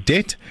rands of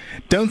debt.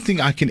 Don't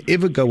think I can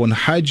ever go on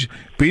Hajj.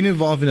 Been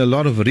involved in a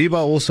lot of riba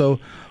also.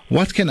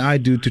 What can I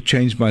do to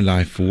change my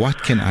life?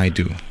 What can I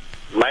do?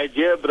 My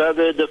dear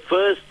brother, the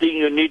first thing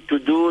you need to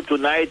do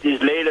tonight is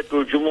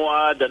Laylatul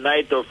Jumu'ah, the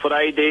night of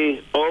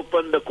Friday.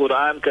 Open the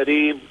Quran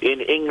Kareem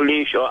in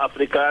English or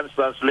Afrikaans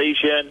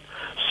translation.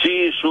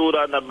 See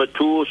Surah number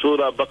 2,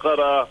 Surah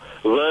Baqarah,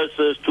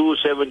 verses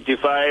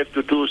 275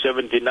 to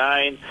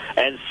 279,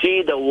 and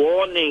see the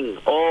warning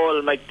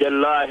Almighty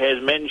Allah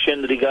has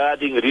mentioned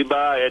regarding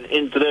riba and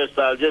interest.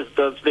 I'll just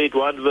translate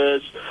one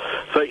verse.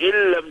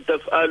 فَإِن لَمْ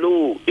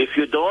تَفْعَلُوا, if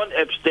you don't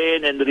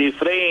abstain and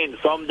refrain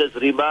from this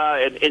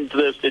riba and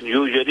interest and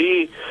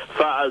usury,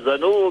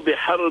 فَأَذَنُوا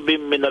بِحَرْبٍ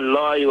مِّنَ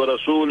اللَّهِ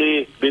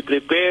وَرَسُولِهِ, be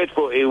prepared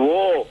for a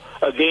war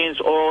against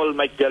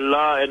Almighty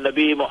Allah and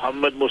Nabi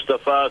Muhammad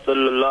Mustafa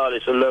sallallahu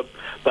alaihi wasallam.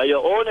 By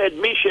your own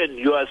admission,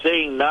 you are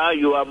saying now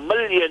you are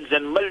millions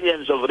and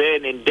millions of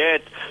rand in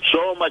debt,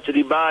 so much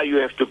riba you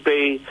have to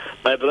pay.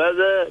 My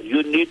brother,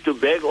 you need to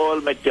beg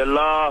Almighty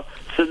Allah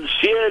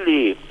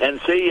sincerely and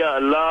say, Ya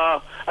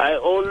Allah, I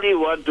only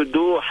want to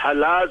do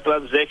halal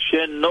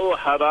transaction, no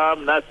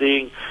haram,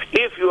 nothing.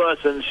 If you are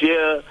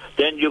sincere,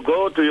 then you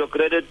go to your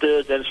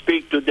creditors and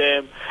speak to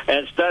them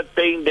and start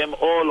paying them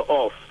all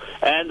off.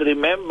 And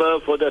remember,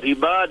 for the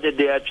riba that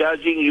they are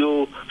charging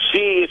you,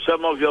 see if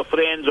some of your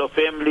friends or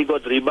family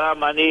got riba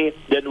money,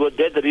 then with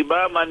that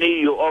riba money,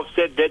 you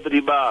offset that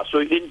riba.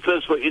 So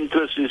interest for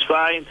interest is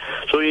fine.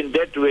 So in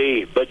that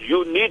way, but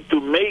you need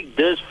to make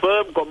this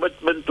firm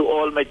commitment to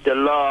Almighty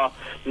Allah.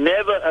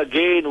 Never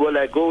again will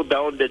I go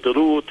down that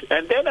route.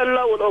 And then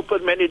Allah will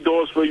open many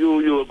doors for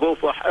you. You will go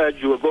for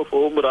Hajj, you will go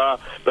for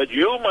Umrah, but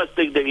you must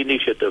take the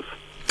initiative.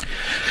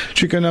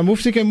 Shukran.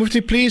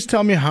 Mufti, please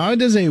tell me, how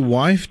does a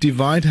wife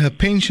divide her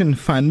pension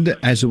fund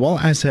as well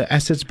as her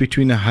assets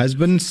between her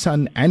husband,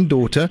 son and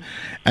daughter?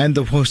 And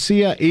the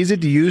wasiya, is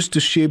it used to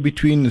share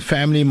between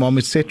family, mom,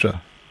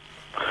 etc.?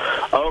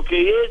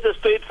 Okay, here's the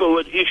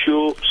straightforward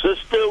issue.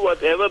 Sister,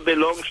 whatever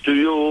belongs to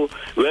you,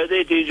 whether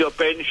it is your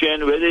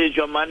pension, whether it's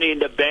your money in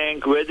the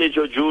bank, whether it's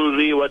your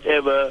jewelry,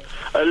 whatever,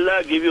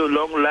 Allah give you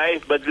long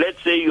life. But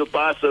let's say you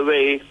pass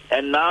away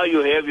and now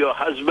you have your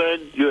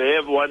husband, you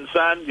have one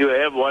son, you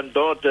have one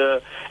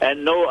daughter,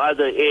 and no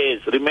other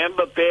heirs.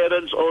 Remember,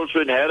 parents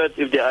also inherit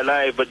if they're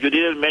alive, but you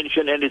didn't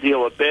mention anything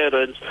about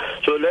parents.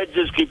 So let's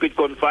just keep it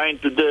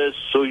confined to this.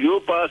 So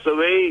you pass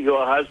away,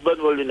 your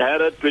husband will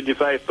inherit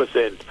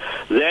 25%.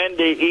 Then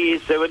there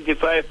is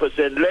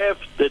 75%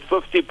 left, that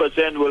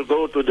 50% will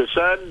go to the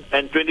son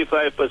and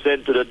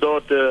 25% to the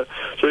daughter.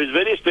 So it's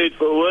very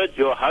straightforward.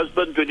 Your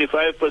husband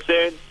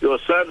 25%, your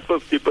son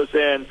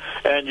 50%,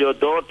 and your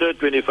daughter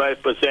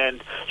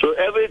 25%. So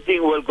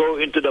everything will go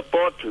into the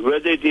pot,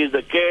 whether it is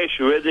the cash,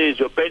 whether it is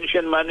your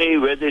pension money,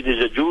 whether it is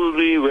your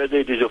jewelry, whether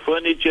it is your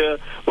furniture,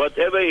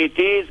 whatever it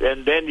is,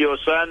 and then your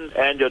son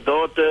and your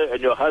daughter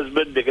and your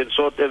husband, they can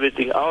sort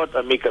everything out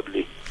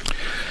amicably.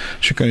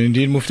 Shukran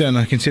indeed, Mufti, and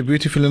I can say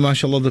beautifully,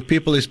 mashallah, the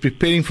people is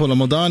preparing for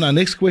Ramadan. Our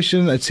next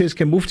question, it says,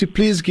 can Mufti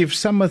please give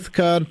some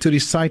adhkar to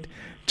recite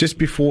just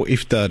before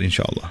iftar,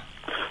 inshallah?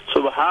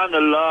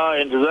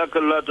 Subhanallah and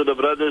Jazakallah to the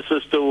brother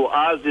sister who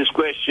asked these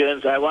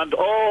questions. I want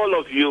all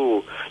of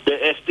you,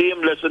 the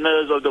esteemed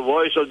listeners of the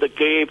Voice of the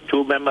Cape,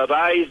 to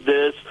memorize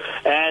this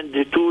and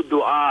the two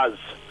du'as.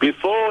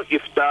 Before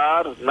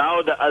iftar,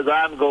 now the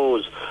azan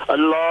goes,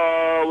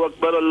 Allahu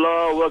Akbar,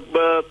 Allahu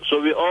Akbar. So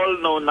we all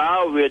know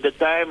now where the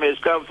time has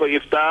come for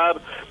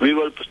iftar. We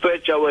will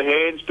stretch our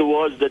hands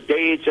towards the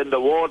dates and the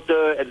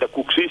water and the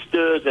cook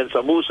sisters and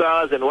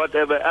samosas and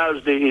whatever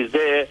else there is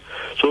there.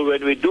 So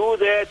when we do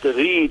that,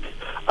 read,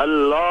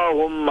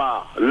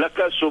 Allahumma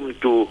laka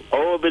sumtu,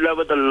 O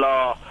beloved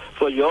Allah,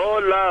 for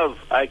your love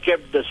I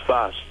kept this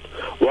fast.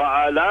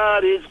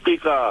 وَعَلَىٰ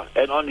رِزْقِكَ,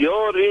 and on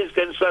your rizq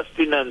and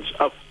sustenance,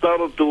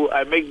 aftartu,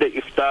 I make the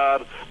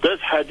iftar. This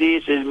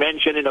hadith is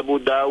mentioned in Abu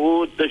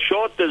Dawood, the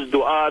shortest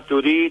dua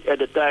to read at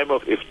the time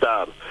of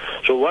iftar.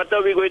 So what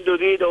are we going to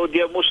read, oh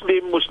dear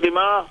Muslim,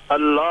 Muslimah?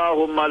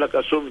 Allahumma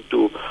laka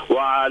sumtu,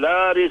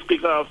 وَعَلَىٰ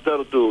رِزْقِكَ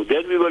aftartu.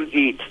 Then we will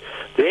eat.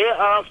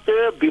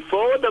 Thereafter,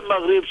 before the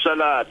Maghrib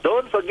Salat,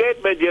 don't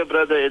forget, my dear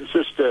brother and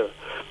sister,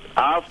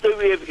 after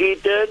we have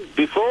eaten,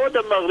 before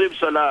the Maghrib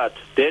Salat,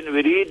 then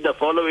we read the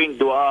following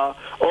dua,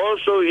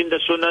 also in the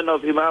Sunan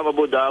of Imam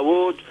Abu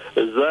Dawood,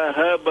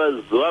 ذَهَبَ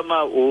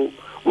الظَّمَأُ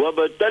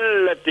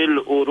وَبَتَلَّتِ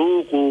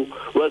الْأُرُوقُ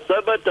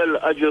وَثَبَتَ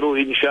الْأَجْرُ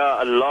إِنْ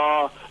شَاءَ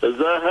اللَّهِ.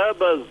 ذَهَبَ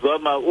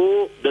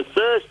الظَّمَأُ, the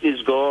thirst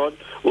is gone.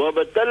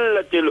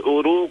 وَبَتَلَّتِ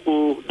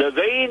الْأُرُوقُ, the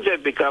veins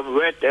have become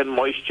wet and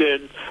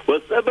moistened.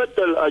 وَثَبَتَ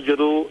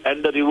الْأَجْرُ,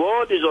 and the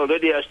reward is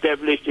already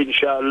established,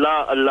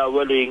 inshallah, Allah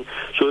willing.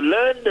 So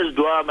learn this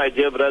dua, my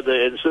dear brother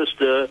and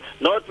sister.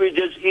 Not we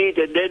just eat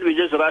and then we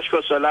just rush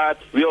for salat.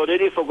 We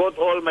already forgot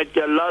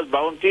Almighty Allah's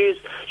bounties.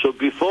 So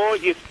before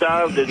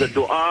iftar, there's a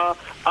dua.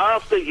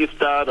 After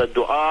iftar, a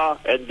dua.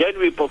 And then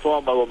we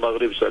perform our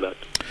Maghrib Salat.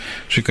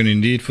 Shukran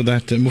indeed for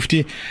that,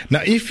 Mufti.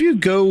 Now, if you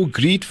go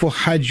greet for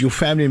Hajj, your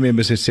family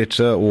members,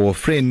 etc., or a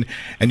friend,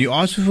 and you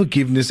ask for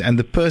forgiveness and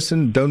the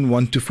person don't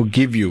want to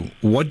forgive you,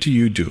 what do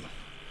you do?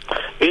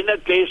 In a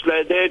case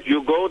like that,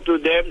 you go to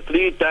them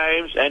 3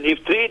 times, and if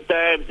 3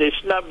 times they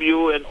snub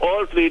you, and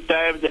all 3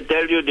 times they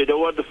tell you they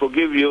don't want to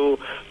forgive you,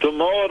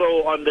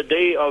 tomorrow on the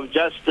day of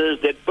justice,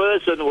 that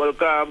person will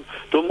come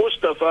to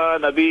Mustafa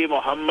Nabi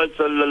Muhammad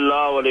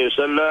sallallahu alayhi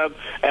wasallam,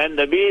 and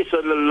Nabi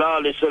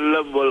sallallahu alayhi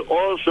wasallam will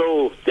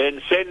also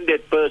then send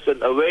that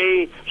person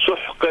away.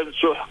 Suhkan,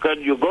 suhkan,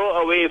 you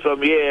go away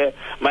from here.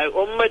 My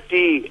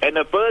ummati, and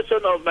a person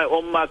of my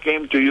ummah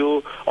came to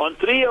you on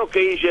 3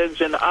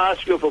 occasions and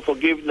asked you for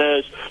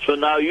forgiveness. So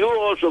now you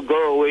also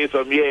go away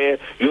from here.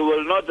 You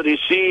will not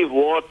receive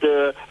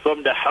water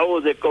from the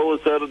Hawz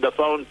al-Kawthar, the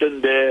fountain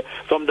there,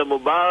 from the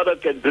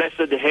Mubarak and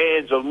blessed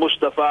hands of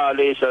Mustafa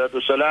alayhi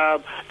salatu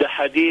salam. The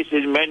hadith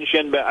is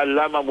mentioned by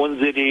Allama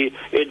Munziri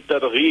in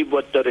Targhib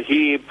wa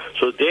Tarhib.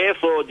 So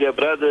therefore, dear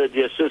brother,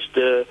 dear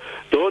sister,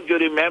 don't you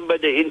remember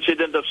the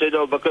incident of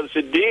Sayyidina Abu Bakr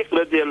Siddiq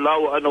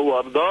radiallahu anhu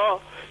arda?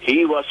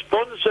 He was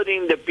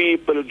sponsoring the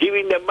people,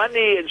 giving them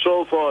money and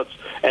so forth.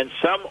 And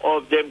some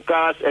of them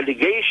cast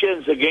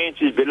allegations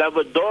against his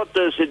beloved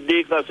daughter,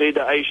 Siddiqa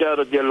Sayyidah Aisha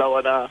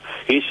radiallahu anha.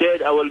 He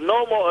said, I will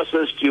no more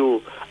assist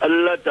you.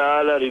 Allah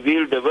Ta'ala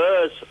revealed the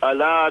verse,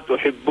 أَلَا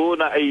تُحِبُّونَ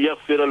أَن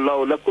يَغْفِرَ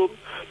اللَّهُ لَكُمْ.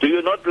 Do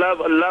you not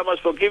love Allah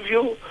must forgive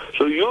you?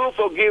 So you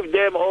forgive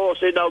them, oh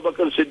Sayyidina Abu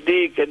Bakr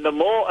Siddiq, and the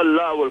more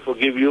Allah will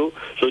forgive you.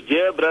 So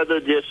dear brother,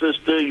 dear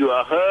sister, you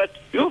are hurt,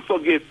 you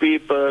forgive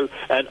people,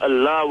 and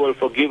Allah will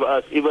forgive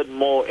us even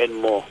more and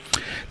more.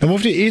 Now,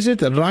 Mufti, is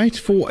it right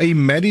for a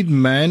married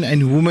man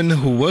and woman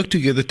who work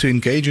together to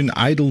engage in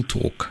idle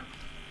talk?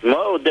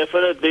 No,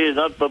 definitely is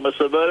not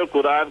permissible.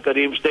 Quran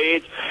Kareem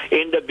states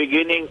in the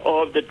beginning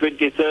of the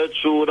 23rd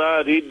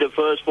surah, read the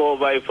first 4 or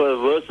 5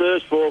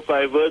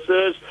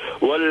 verses,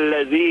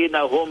 وَالَّذِينَ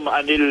هُمْ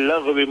عَنِ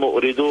اللَّغْوِ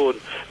مُؤْرِدُونَ.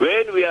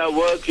 When we are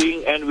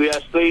working and we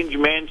are strange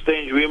men,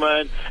 strange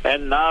women,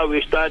 and now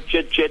we start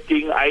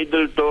chit-chatting,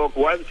 idle talk,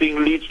 one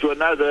thing leads to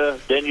another,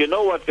 then you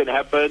know what can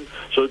happen.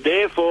 So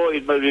therefore,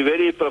 it must be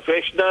very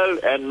professional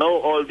and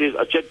know all this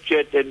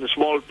chit-chat and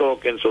small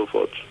talk and so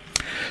forth.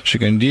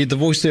 Sheikh, indeed, the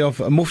voice there of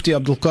Mufti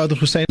Abdul Kader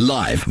Hoosain.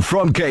 Live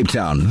from Cape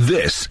Town,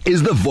 this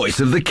is the Voice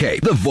of the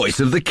Cape. The Voice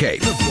of the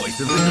Cape. The Voice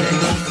of the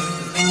Cape.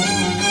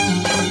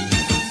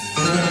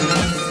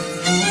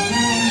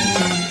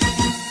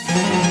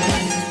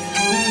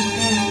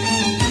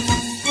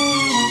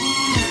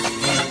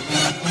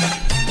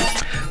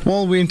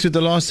 Well, we're into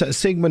the last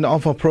segment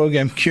of our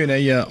program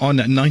Q&A on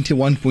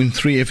 91.3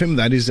 FM.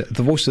 That is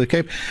the Voice of the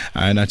Cape.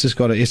 And I just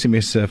got an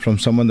SMS from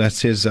someone that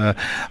says,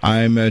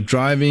 I'm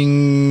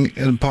driving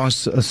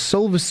past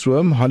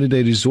Silverstrom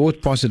Holiday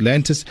Resort, past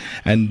Atlantis,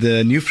 and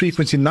the new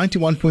frequency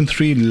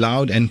 91.3,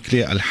 loud and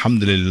clear.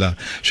 Alhamdulillah.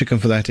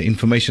 Shukran for that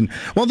information.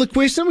 Well, the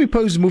question we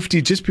posed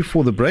Mufti just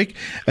before the break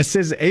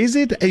says, is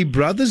it a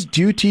brother's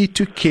duty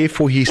to care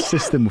for his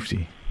sister,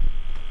 Mufti?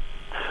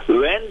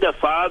 When the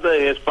father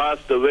has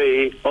passed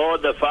away or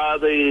the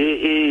father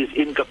is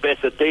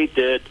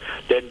incapacitated,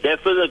 then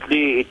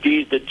definitely it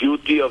is the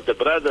duty of the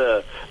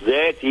brother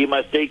that he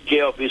must take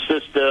care of his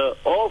sister.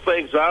 Or, for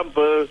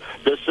example,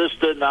 the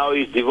sister now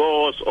is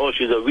divorced or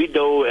she's a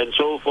widow and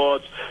so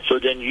forth. So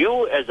then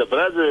you as the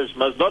brothers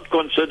must not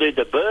consider it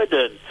a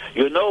burden.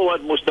 You know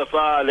what Mustafa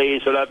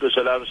alayhi salatu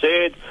salam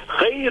said?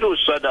 Khairu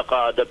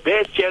sadaqah, the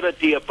best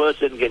charity a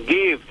person can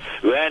give.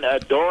 When a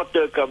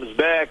daughter comes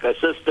back, a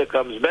sister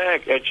comes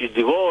back and she's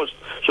divorced,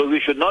 so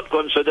we should not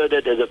consider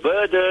that as a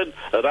burden.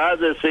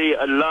 Rather say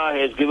Allah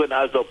has given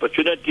us the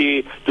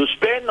opportunity to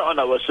spend on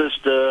our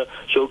sister,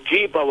 so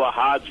keep our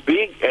hearts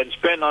big and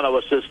spend on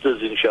our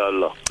sisters,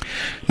 inshallah.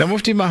 Now,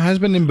 Mufti, my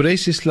husband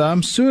embraced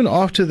Islam. Soon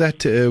after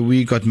that,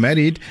 we got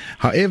married.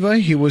 However,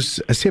 he was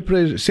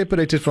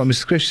separated from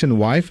his Christian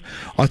wife,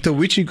 after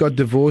which he got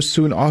divorced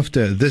soon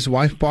after. This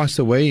wife passed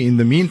away in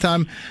the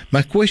meantime.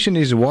 My question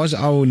is, was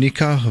our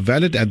nikah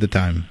valid at the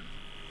time?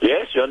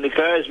 Yes, your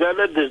nikah is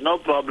valid. There's no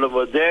problem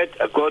with that.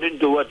 According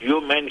to what you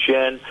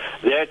mentioned,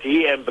 that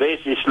he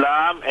embraced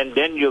Islam and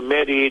then you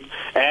married,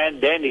 and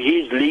then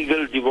his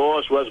legal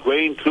divorce was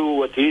going through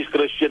with his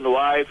Christian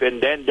wife, and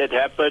then that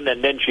happened,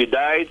 and then she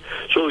died.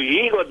 So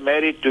he got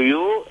married to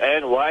you,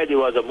 and while he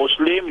was a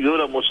Muslim, you're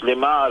a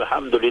Muslimah,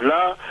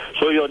 alhamdulillah.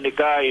 So your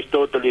nikah is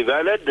totally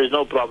valid. There's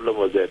no problem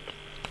with that.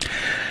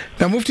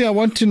 Now, Mufti, I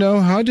want to know,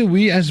 how do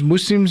we as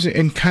Muslims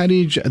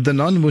encourage the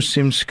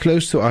non-Muslims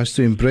close to us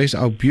to embrace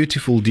our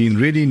beautiful deen?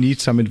 Really need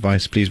some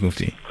advice, please,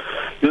 Mufti.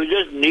 You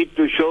just need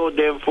to show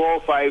them 4 or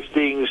 5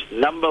 things.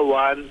 Number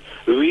one,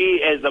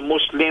 we as the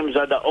Muslims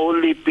are the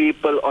only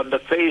people on the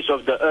face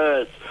of the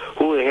earth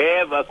who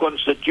have a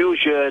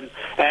constitution,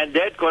 and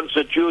that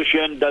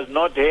constitution does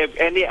not have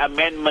any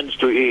amendments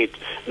to it.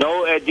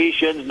 No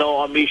additions, no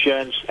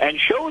omissions. And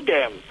show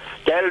them.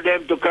 Tell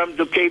them to come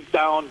to Cape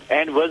Town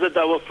and visit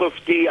our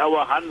 50, our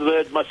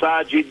 100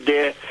 masajid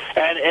there.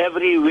 And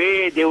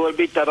everywhere there will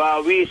be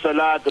Taraweeh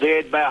Salat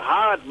read by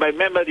heart, by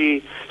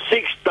memory,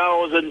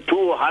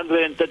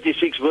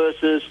 6,236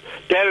 verses.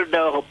 Tell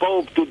the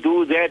Pope to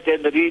do that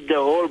and read the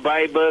whole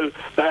Bible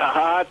by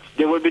heart.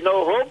 There will be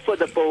no hope for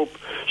the Pope.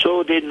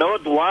 So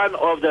not one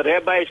of the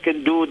rabbis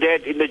can do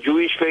that in the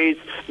Jewish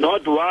faith.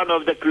 Not one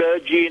of the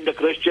clergy in the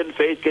Christian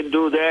faith can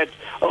do that.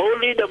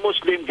 Only the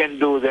Muslim can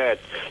do that.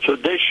 So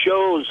this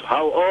shows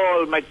how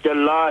Almighty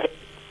Allah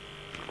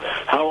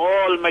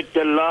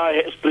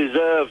has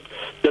preserved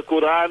the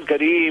Quran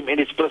Kareem in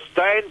its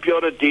pristine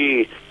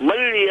purity.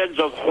 Millions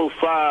of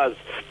Hufaz,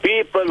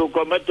 people who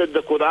committed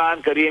the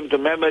Quran Kareem to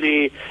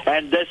memory,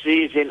 and this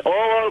is in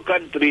all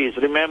countries,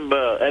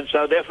 remember. And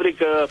South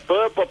Africa,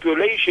 per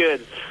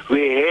population,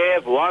 we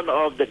have one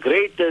of the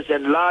greatest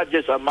and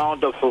largest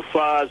amount of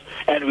Hufaz,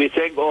 and we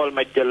thank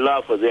Almighty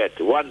Allah for that.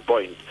 1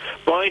 point.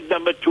 Point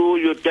number 2,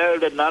 you tell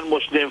the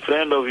non-Muslim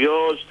friend of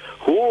yours,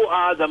 who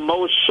are the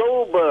most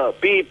sober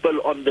people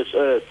on this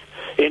earth.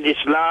 In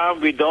Islam,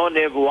 we don't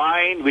have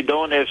wine, we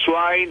don't have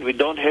swine, we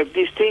don't have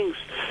these things.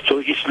 So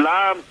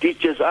Islam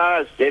teaches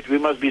us that we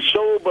must be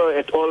sober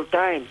at all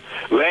times.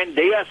 When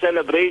their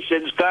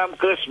celebrations come,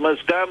 Christmas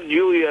come,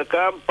 New Year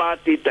come,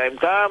 party time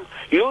come,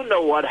 you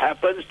know what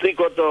happens.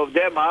 3/4 of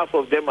them, half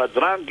of them are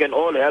drunk, and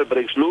all hell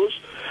breaks loose.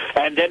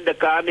 And then the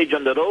carnage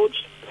on the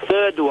roads.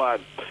 Third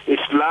one,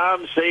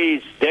 Islam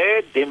says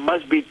that there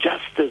must be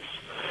justice.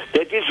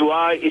 That is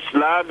why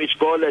Islam is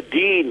called a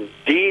deen.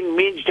 Deen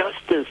means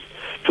justice.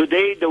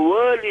 Today the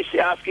world is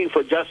asking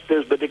for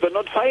justice, but they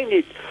cannot find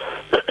it.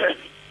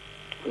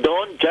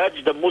 Don't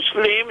judge the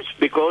Muslims,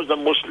 because the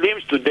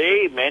Muslims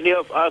today, many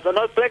of us are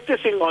not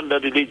practicing on the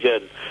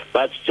religion,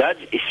 but judge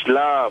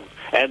Islam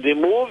and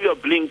remove your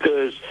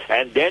blinkers,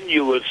 and then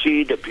you will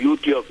see the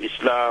beauty of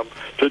Islam.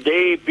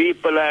 Today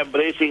people are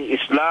embracing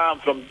Islam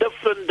from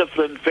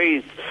different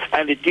faiths,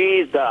 and it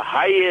is the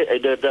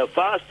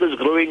fastest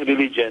growing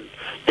religion.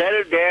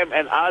 Tell them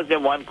and ask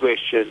them one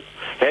question.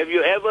 Have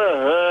you ever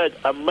heard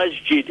a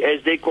masjid,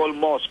 as they call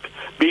mosque,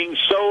 being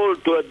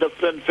sold to a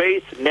different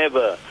faith?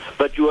 Never.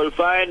 But you will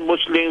find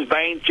Muslims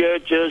buying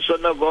churches,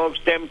 synagogues,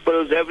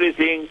 temples,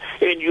 everything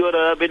in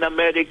Europe, in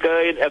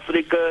America, in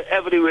Africa,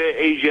 everywhere,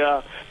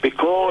 Asia,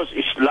 because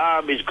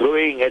Islam is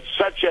growing at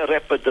such a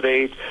rapid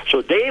rate.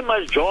 So they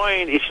must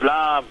join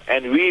Islam,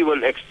 and we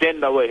will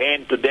extend our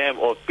hand to them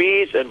of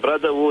peace and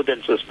brotherhood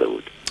and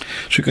sisterhood.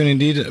 Shukran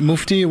indeed,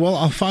 Mufti. Well,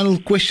 our final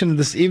question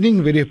this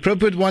evening, very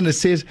appropriate one. It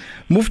says,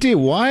 Mufti,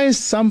 why is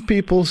some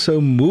people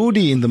so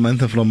moody in the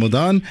month of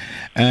Ramadan,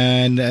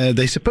 and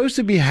they're supposed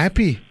to be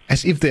happy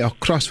as if they are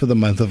cross for the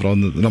month of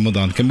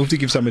Ramadan. Can Mufti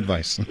give some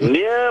advice?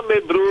 Yeah, my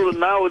bro,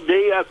 now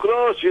they are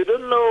cross. You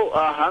don't know,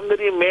 a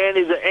hungry man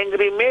is an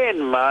angry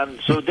man.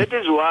 So that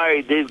is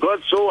why they got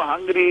so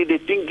hungry. They're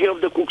thinking of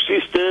the cook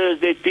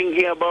sisters. They're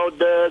thinking about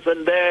this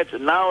and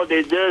that. Now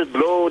they just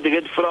blow, they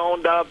get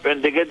frowned up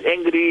and they get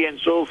angry and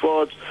so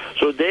forth.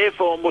 So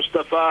therefore,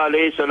 Mustafa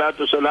alayhi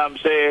salatu salam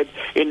said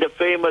in the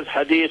famous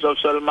hadith of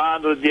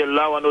Salman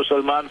radiallahu anhu,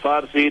 Salman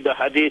Farsi, the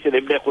hadith in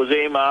Ibn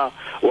Khuzaymah,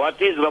 what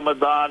is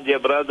Ramadan, dear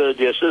brother,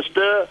 dear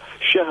sister?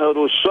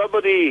 Shahrul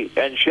Sabri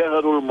and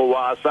Shahrul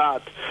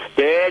Muwasat.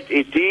 That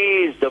it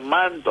is the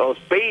month of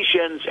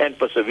patience and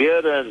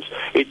perseverance.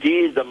 It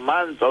is the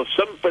month of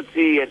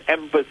sympathy and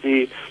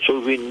empathy. So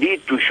we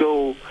need to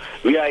show.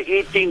 We are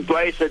eating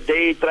twice a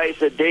day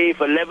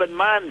for 11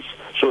 months.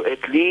 So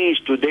at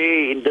least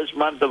today, in this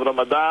month of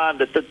Ramadan,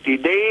 the 30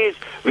 days,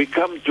 we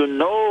come to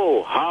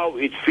know how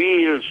it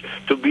feels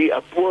to be a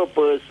poor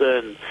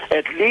person.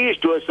 At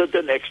least to a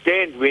certain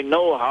extent, we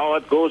know how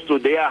it goes to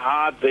their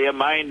heart, their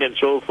mind, and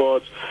so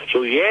forth.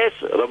 So yes,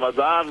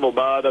 Ramadan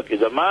Mubarak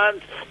is a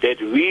month that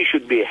we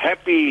should be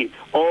happy.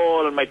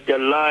 Almighty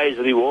Allah is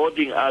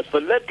rewarding us for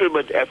little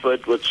bit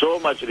effort with so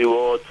much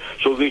reward.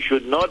 So we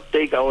should not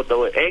take out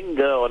our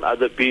anger on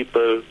other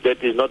people.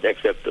 That is not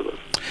acceptable.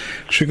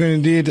 Shukran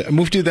indeed.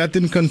 Mufti, that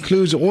then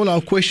concludes all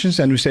our questions,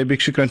 and we say big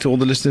shukran to all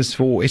the listeners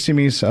for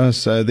SMEs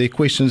us their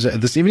questions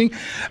this evening.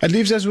 It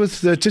leaves us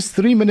with just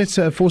 3 minutes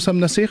for some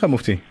nasiha,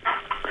 Mufti.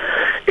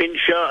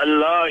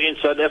 Inshallah, in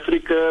South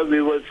Africa,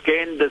 we will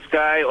scan the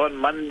sky on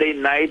Monday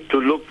night to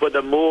look for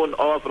the moon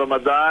of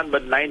Ramadan,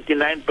 but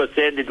 99%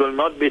 it will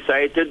not be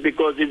sighted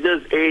because it's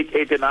just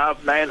 8.5,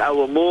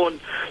 9-hour moon,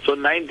 so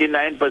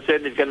 99%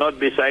 it cannot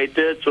be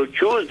sighted. So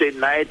Tuesday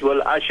night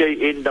will usher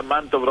in the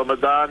month of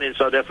Ramadan in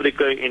South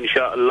Africa,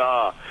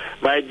 inshallah.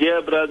 My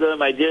dear brother,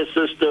 my dear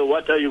sister,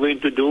 what are you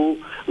going to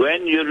do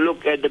when you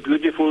look at the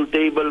beautiful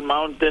Table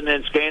Mountain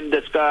and scan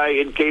the sky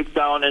in Cape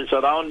Town and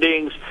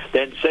surroundings?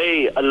 Then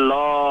say,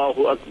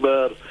 Allahu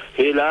Akbar,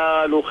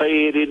 Hilalu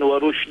Khairin wa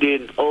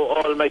Rushdin. O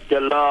Almighty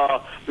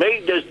Allah,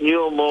 make this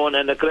new moon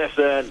and a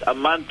crescent a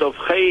month of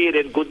khair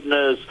and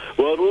goodness,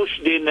 wa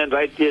Rushdin and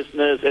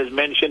righteousness, as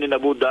mentioned in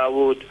Abu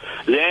Dawood.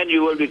 Then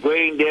you will be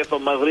going there for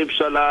Maghrib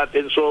Salat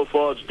and so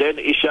forth, then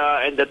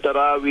Isha and the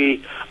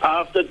Taraweeh.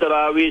 After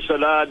Taraweeh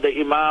Salat, the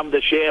Imam,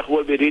 the Sheikh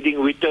will be reading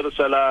Witr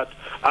Salat.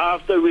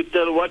 After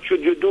Witr, what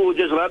should you do?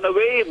 Just run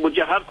away,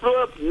 Mujahad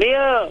Club,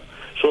 near.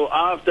 So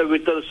after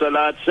Witr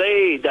Salat,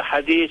 say the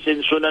hadith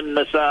in Sunan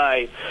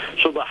Nasai,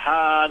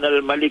 Subhan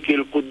al-Malik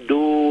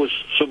al-Quddus,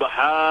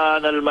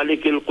 Subhan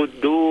al-Malik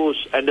al-Quddus,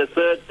 and the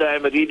third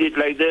time read it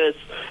like this,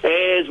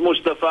 as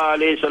Mustafa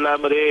alayhi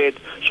salam read,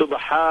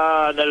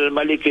 Subhan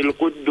al-Malik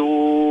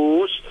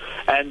al-Quddus.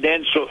 And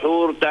then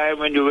suhoor time,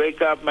 when you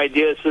wake up, my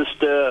dear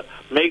sister,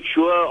 make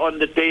sure on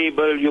the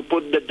table you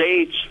put the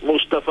dates.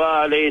 Mustafa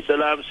alayhi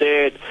salam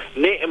said,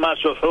 Ni'ma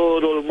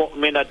suhoorul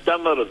mu'min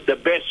at-tamr, the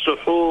best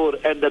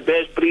suhoor and the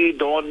best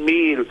pre-dawn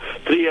meal.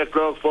 3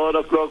 o'clock, 4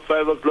 o'clock,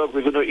 5 o'clock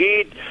we're going to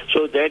eat.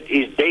 So that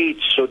is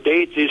dates. So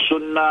dates is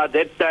sunnah.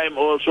 That time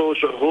also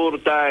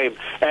suhoor time.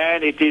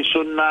 And it is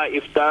sunnah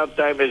iftar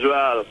time as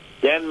well.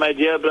 Then, my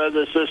dear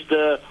brother,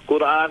 sister,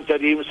 Quran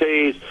Kareem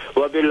says,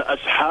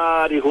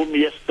 وَبِالْأَسْحَارِ هُمْ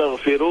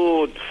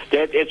يَسْتَغْفِرُونَ,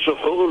 that at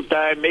suhoor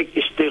time, make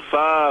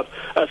istighfar,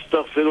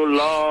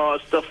 astaghfirullah,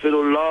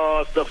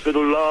 astaghfirullah,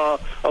 astaghfirullah.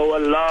 Oh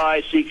Allah,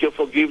 I seek your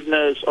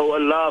forgiveness. Oh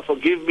Allah,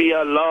 forgive me,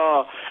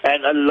 Allah.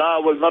 And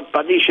Allah will not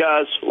punish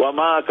us.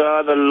 وَمَا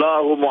كَانَ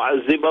اللَّهُ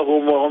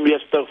مُعَذِّبَهُمْ وَهُمْ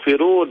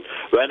يَسْتَغْفِرُونَ.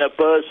 When a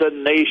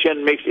person,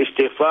 nation makes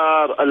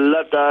istighfar,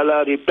 Allah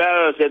Ta'ala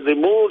repels and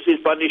removes his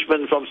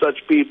punishment from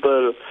such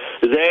people.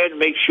 Then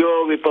make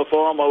sure we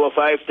perform our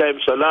 5-time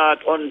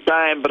salat on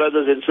time,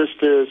 brothers and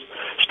sisters.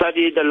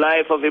 Study the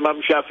life of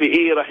Imam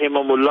Shafi'i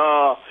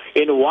rahimahullah.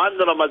 In one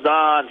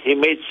Ramadan, he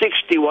made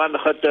 61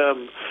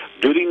 khatam.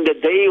 During the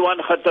day, 1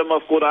 khatam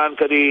of Quran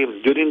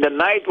Kareem. During the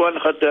night, 1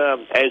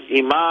 khatam. As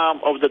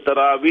Imam of the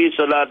Taraweeh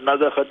Salat,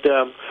 another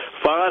khatam.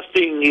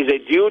 Fasting is a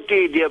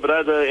duty, dear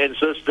brother and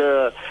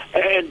sister.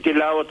 And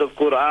tilawat of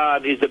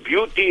Quran is the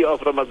beauty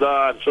of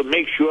Ramadan. So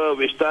make sure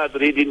we start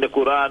reading the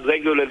Quran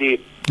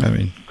regularly.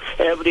 Ameen.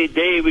 Every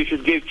day we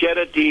should give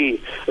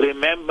charity.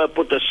 Remember,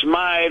 put a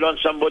smile on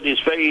somebody's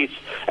face.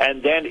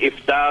 And then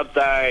iftar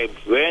time.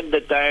 When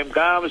the time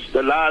comes,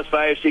 the last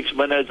 5-6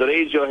 minutes,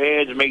 raise your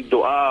hands, make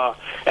dua.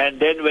 And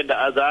then when the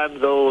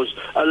adhan goes,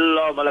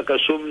 Allahumma laka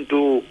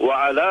sumtu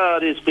wa ala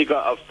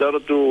rizqika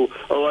aftartu.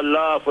 Oh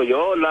Allah, for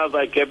your love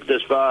I kept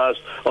this fast.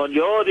 On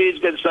your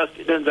rizq and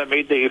sustenance I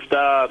made the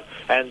iftar.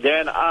 And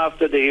then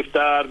after the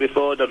iftar,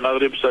 before the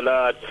Maghrib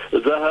Salat,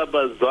 ذهب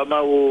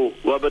الظمأ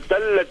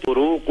وابتلت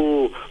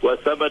الروق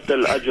وَثَبَتَ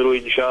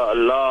الْأَجْرُ إِنْ شَاءَ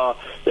اللَّهِ.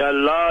 Ya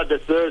Allah, the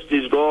thirst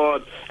is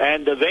gone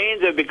and the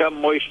veins have become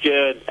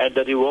moistured and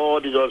the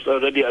reward is also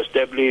already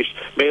established.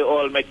 May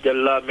Almighty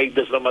Allah make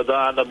this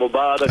Ramadan a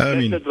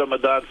Mubarak, blessed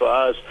Ramadan for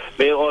us.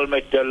 May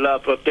Almighty Allah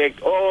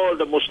protect all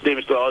the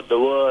Muslims throughout the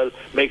world.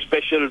 Make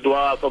special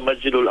dua for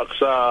Masjidul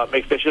Aqsa.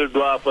 Make special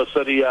dua for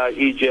Syria,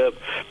 Egypt.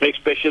 Make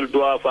special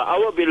dua for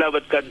our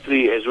beloved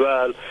country as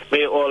well.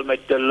 May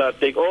Almighty Allah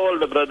take all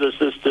the brothers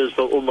and sisters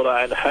for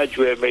Umrah and Hajj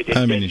we have made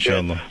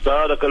intention.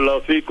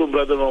 Barakallahu feekum,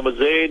 Brother Muhammad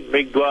Zain.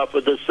 Make dua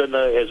for this sinner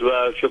as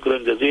well.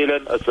 Shukran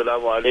jazeelan.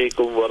 Assalamu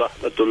alaikum wa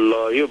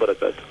rahmatullahi wa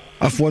barakatuh.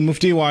 Afwan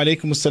Mufti, wa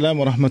alaikum assalam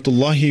wa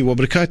rahmatullahi wa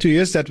barakatuh.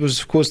 Yes, that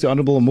was of course the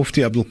Honorable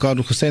Mufti Abdul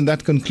Kader Hoosain.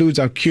 That concludes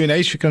our Q&A.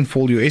 You can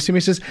follow your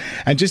SMSs.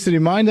 And just a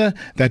reminder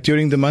that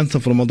during the month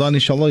of Ramadan,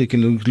 inshallah, you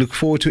can look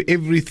forward to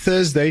every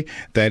Thursday,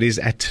 that is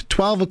at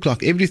 12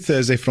 o'clock, every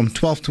Thursday from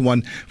 12 to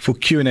 1 for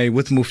Q&A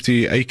with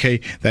Mufti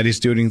AK. That is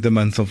during the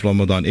month of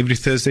Ramadan. Every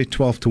Thursday,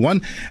 12 to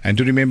 1. And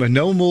do remember,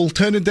 no more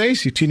alternate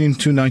days. You tune in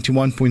to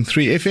 91.3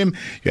 FM.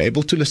 You're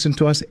able to listen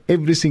to us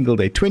every single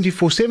day,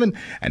 24/7,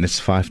 and it's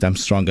 5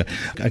 times stronger.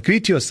 I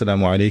greet you.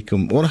 Assalamu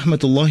alaikum wa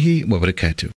rahmatullahi wa barakatuh.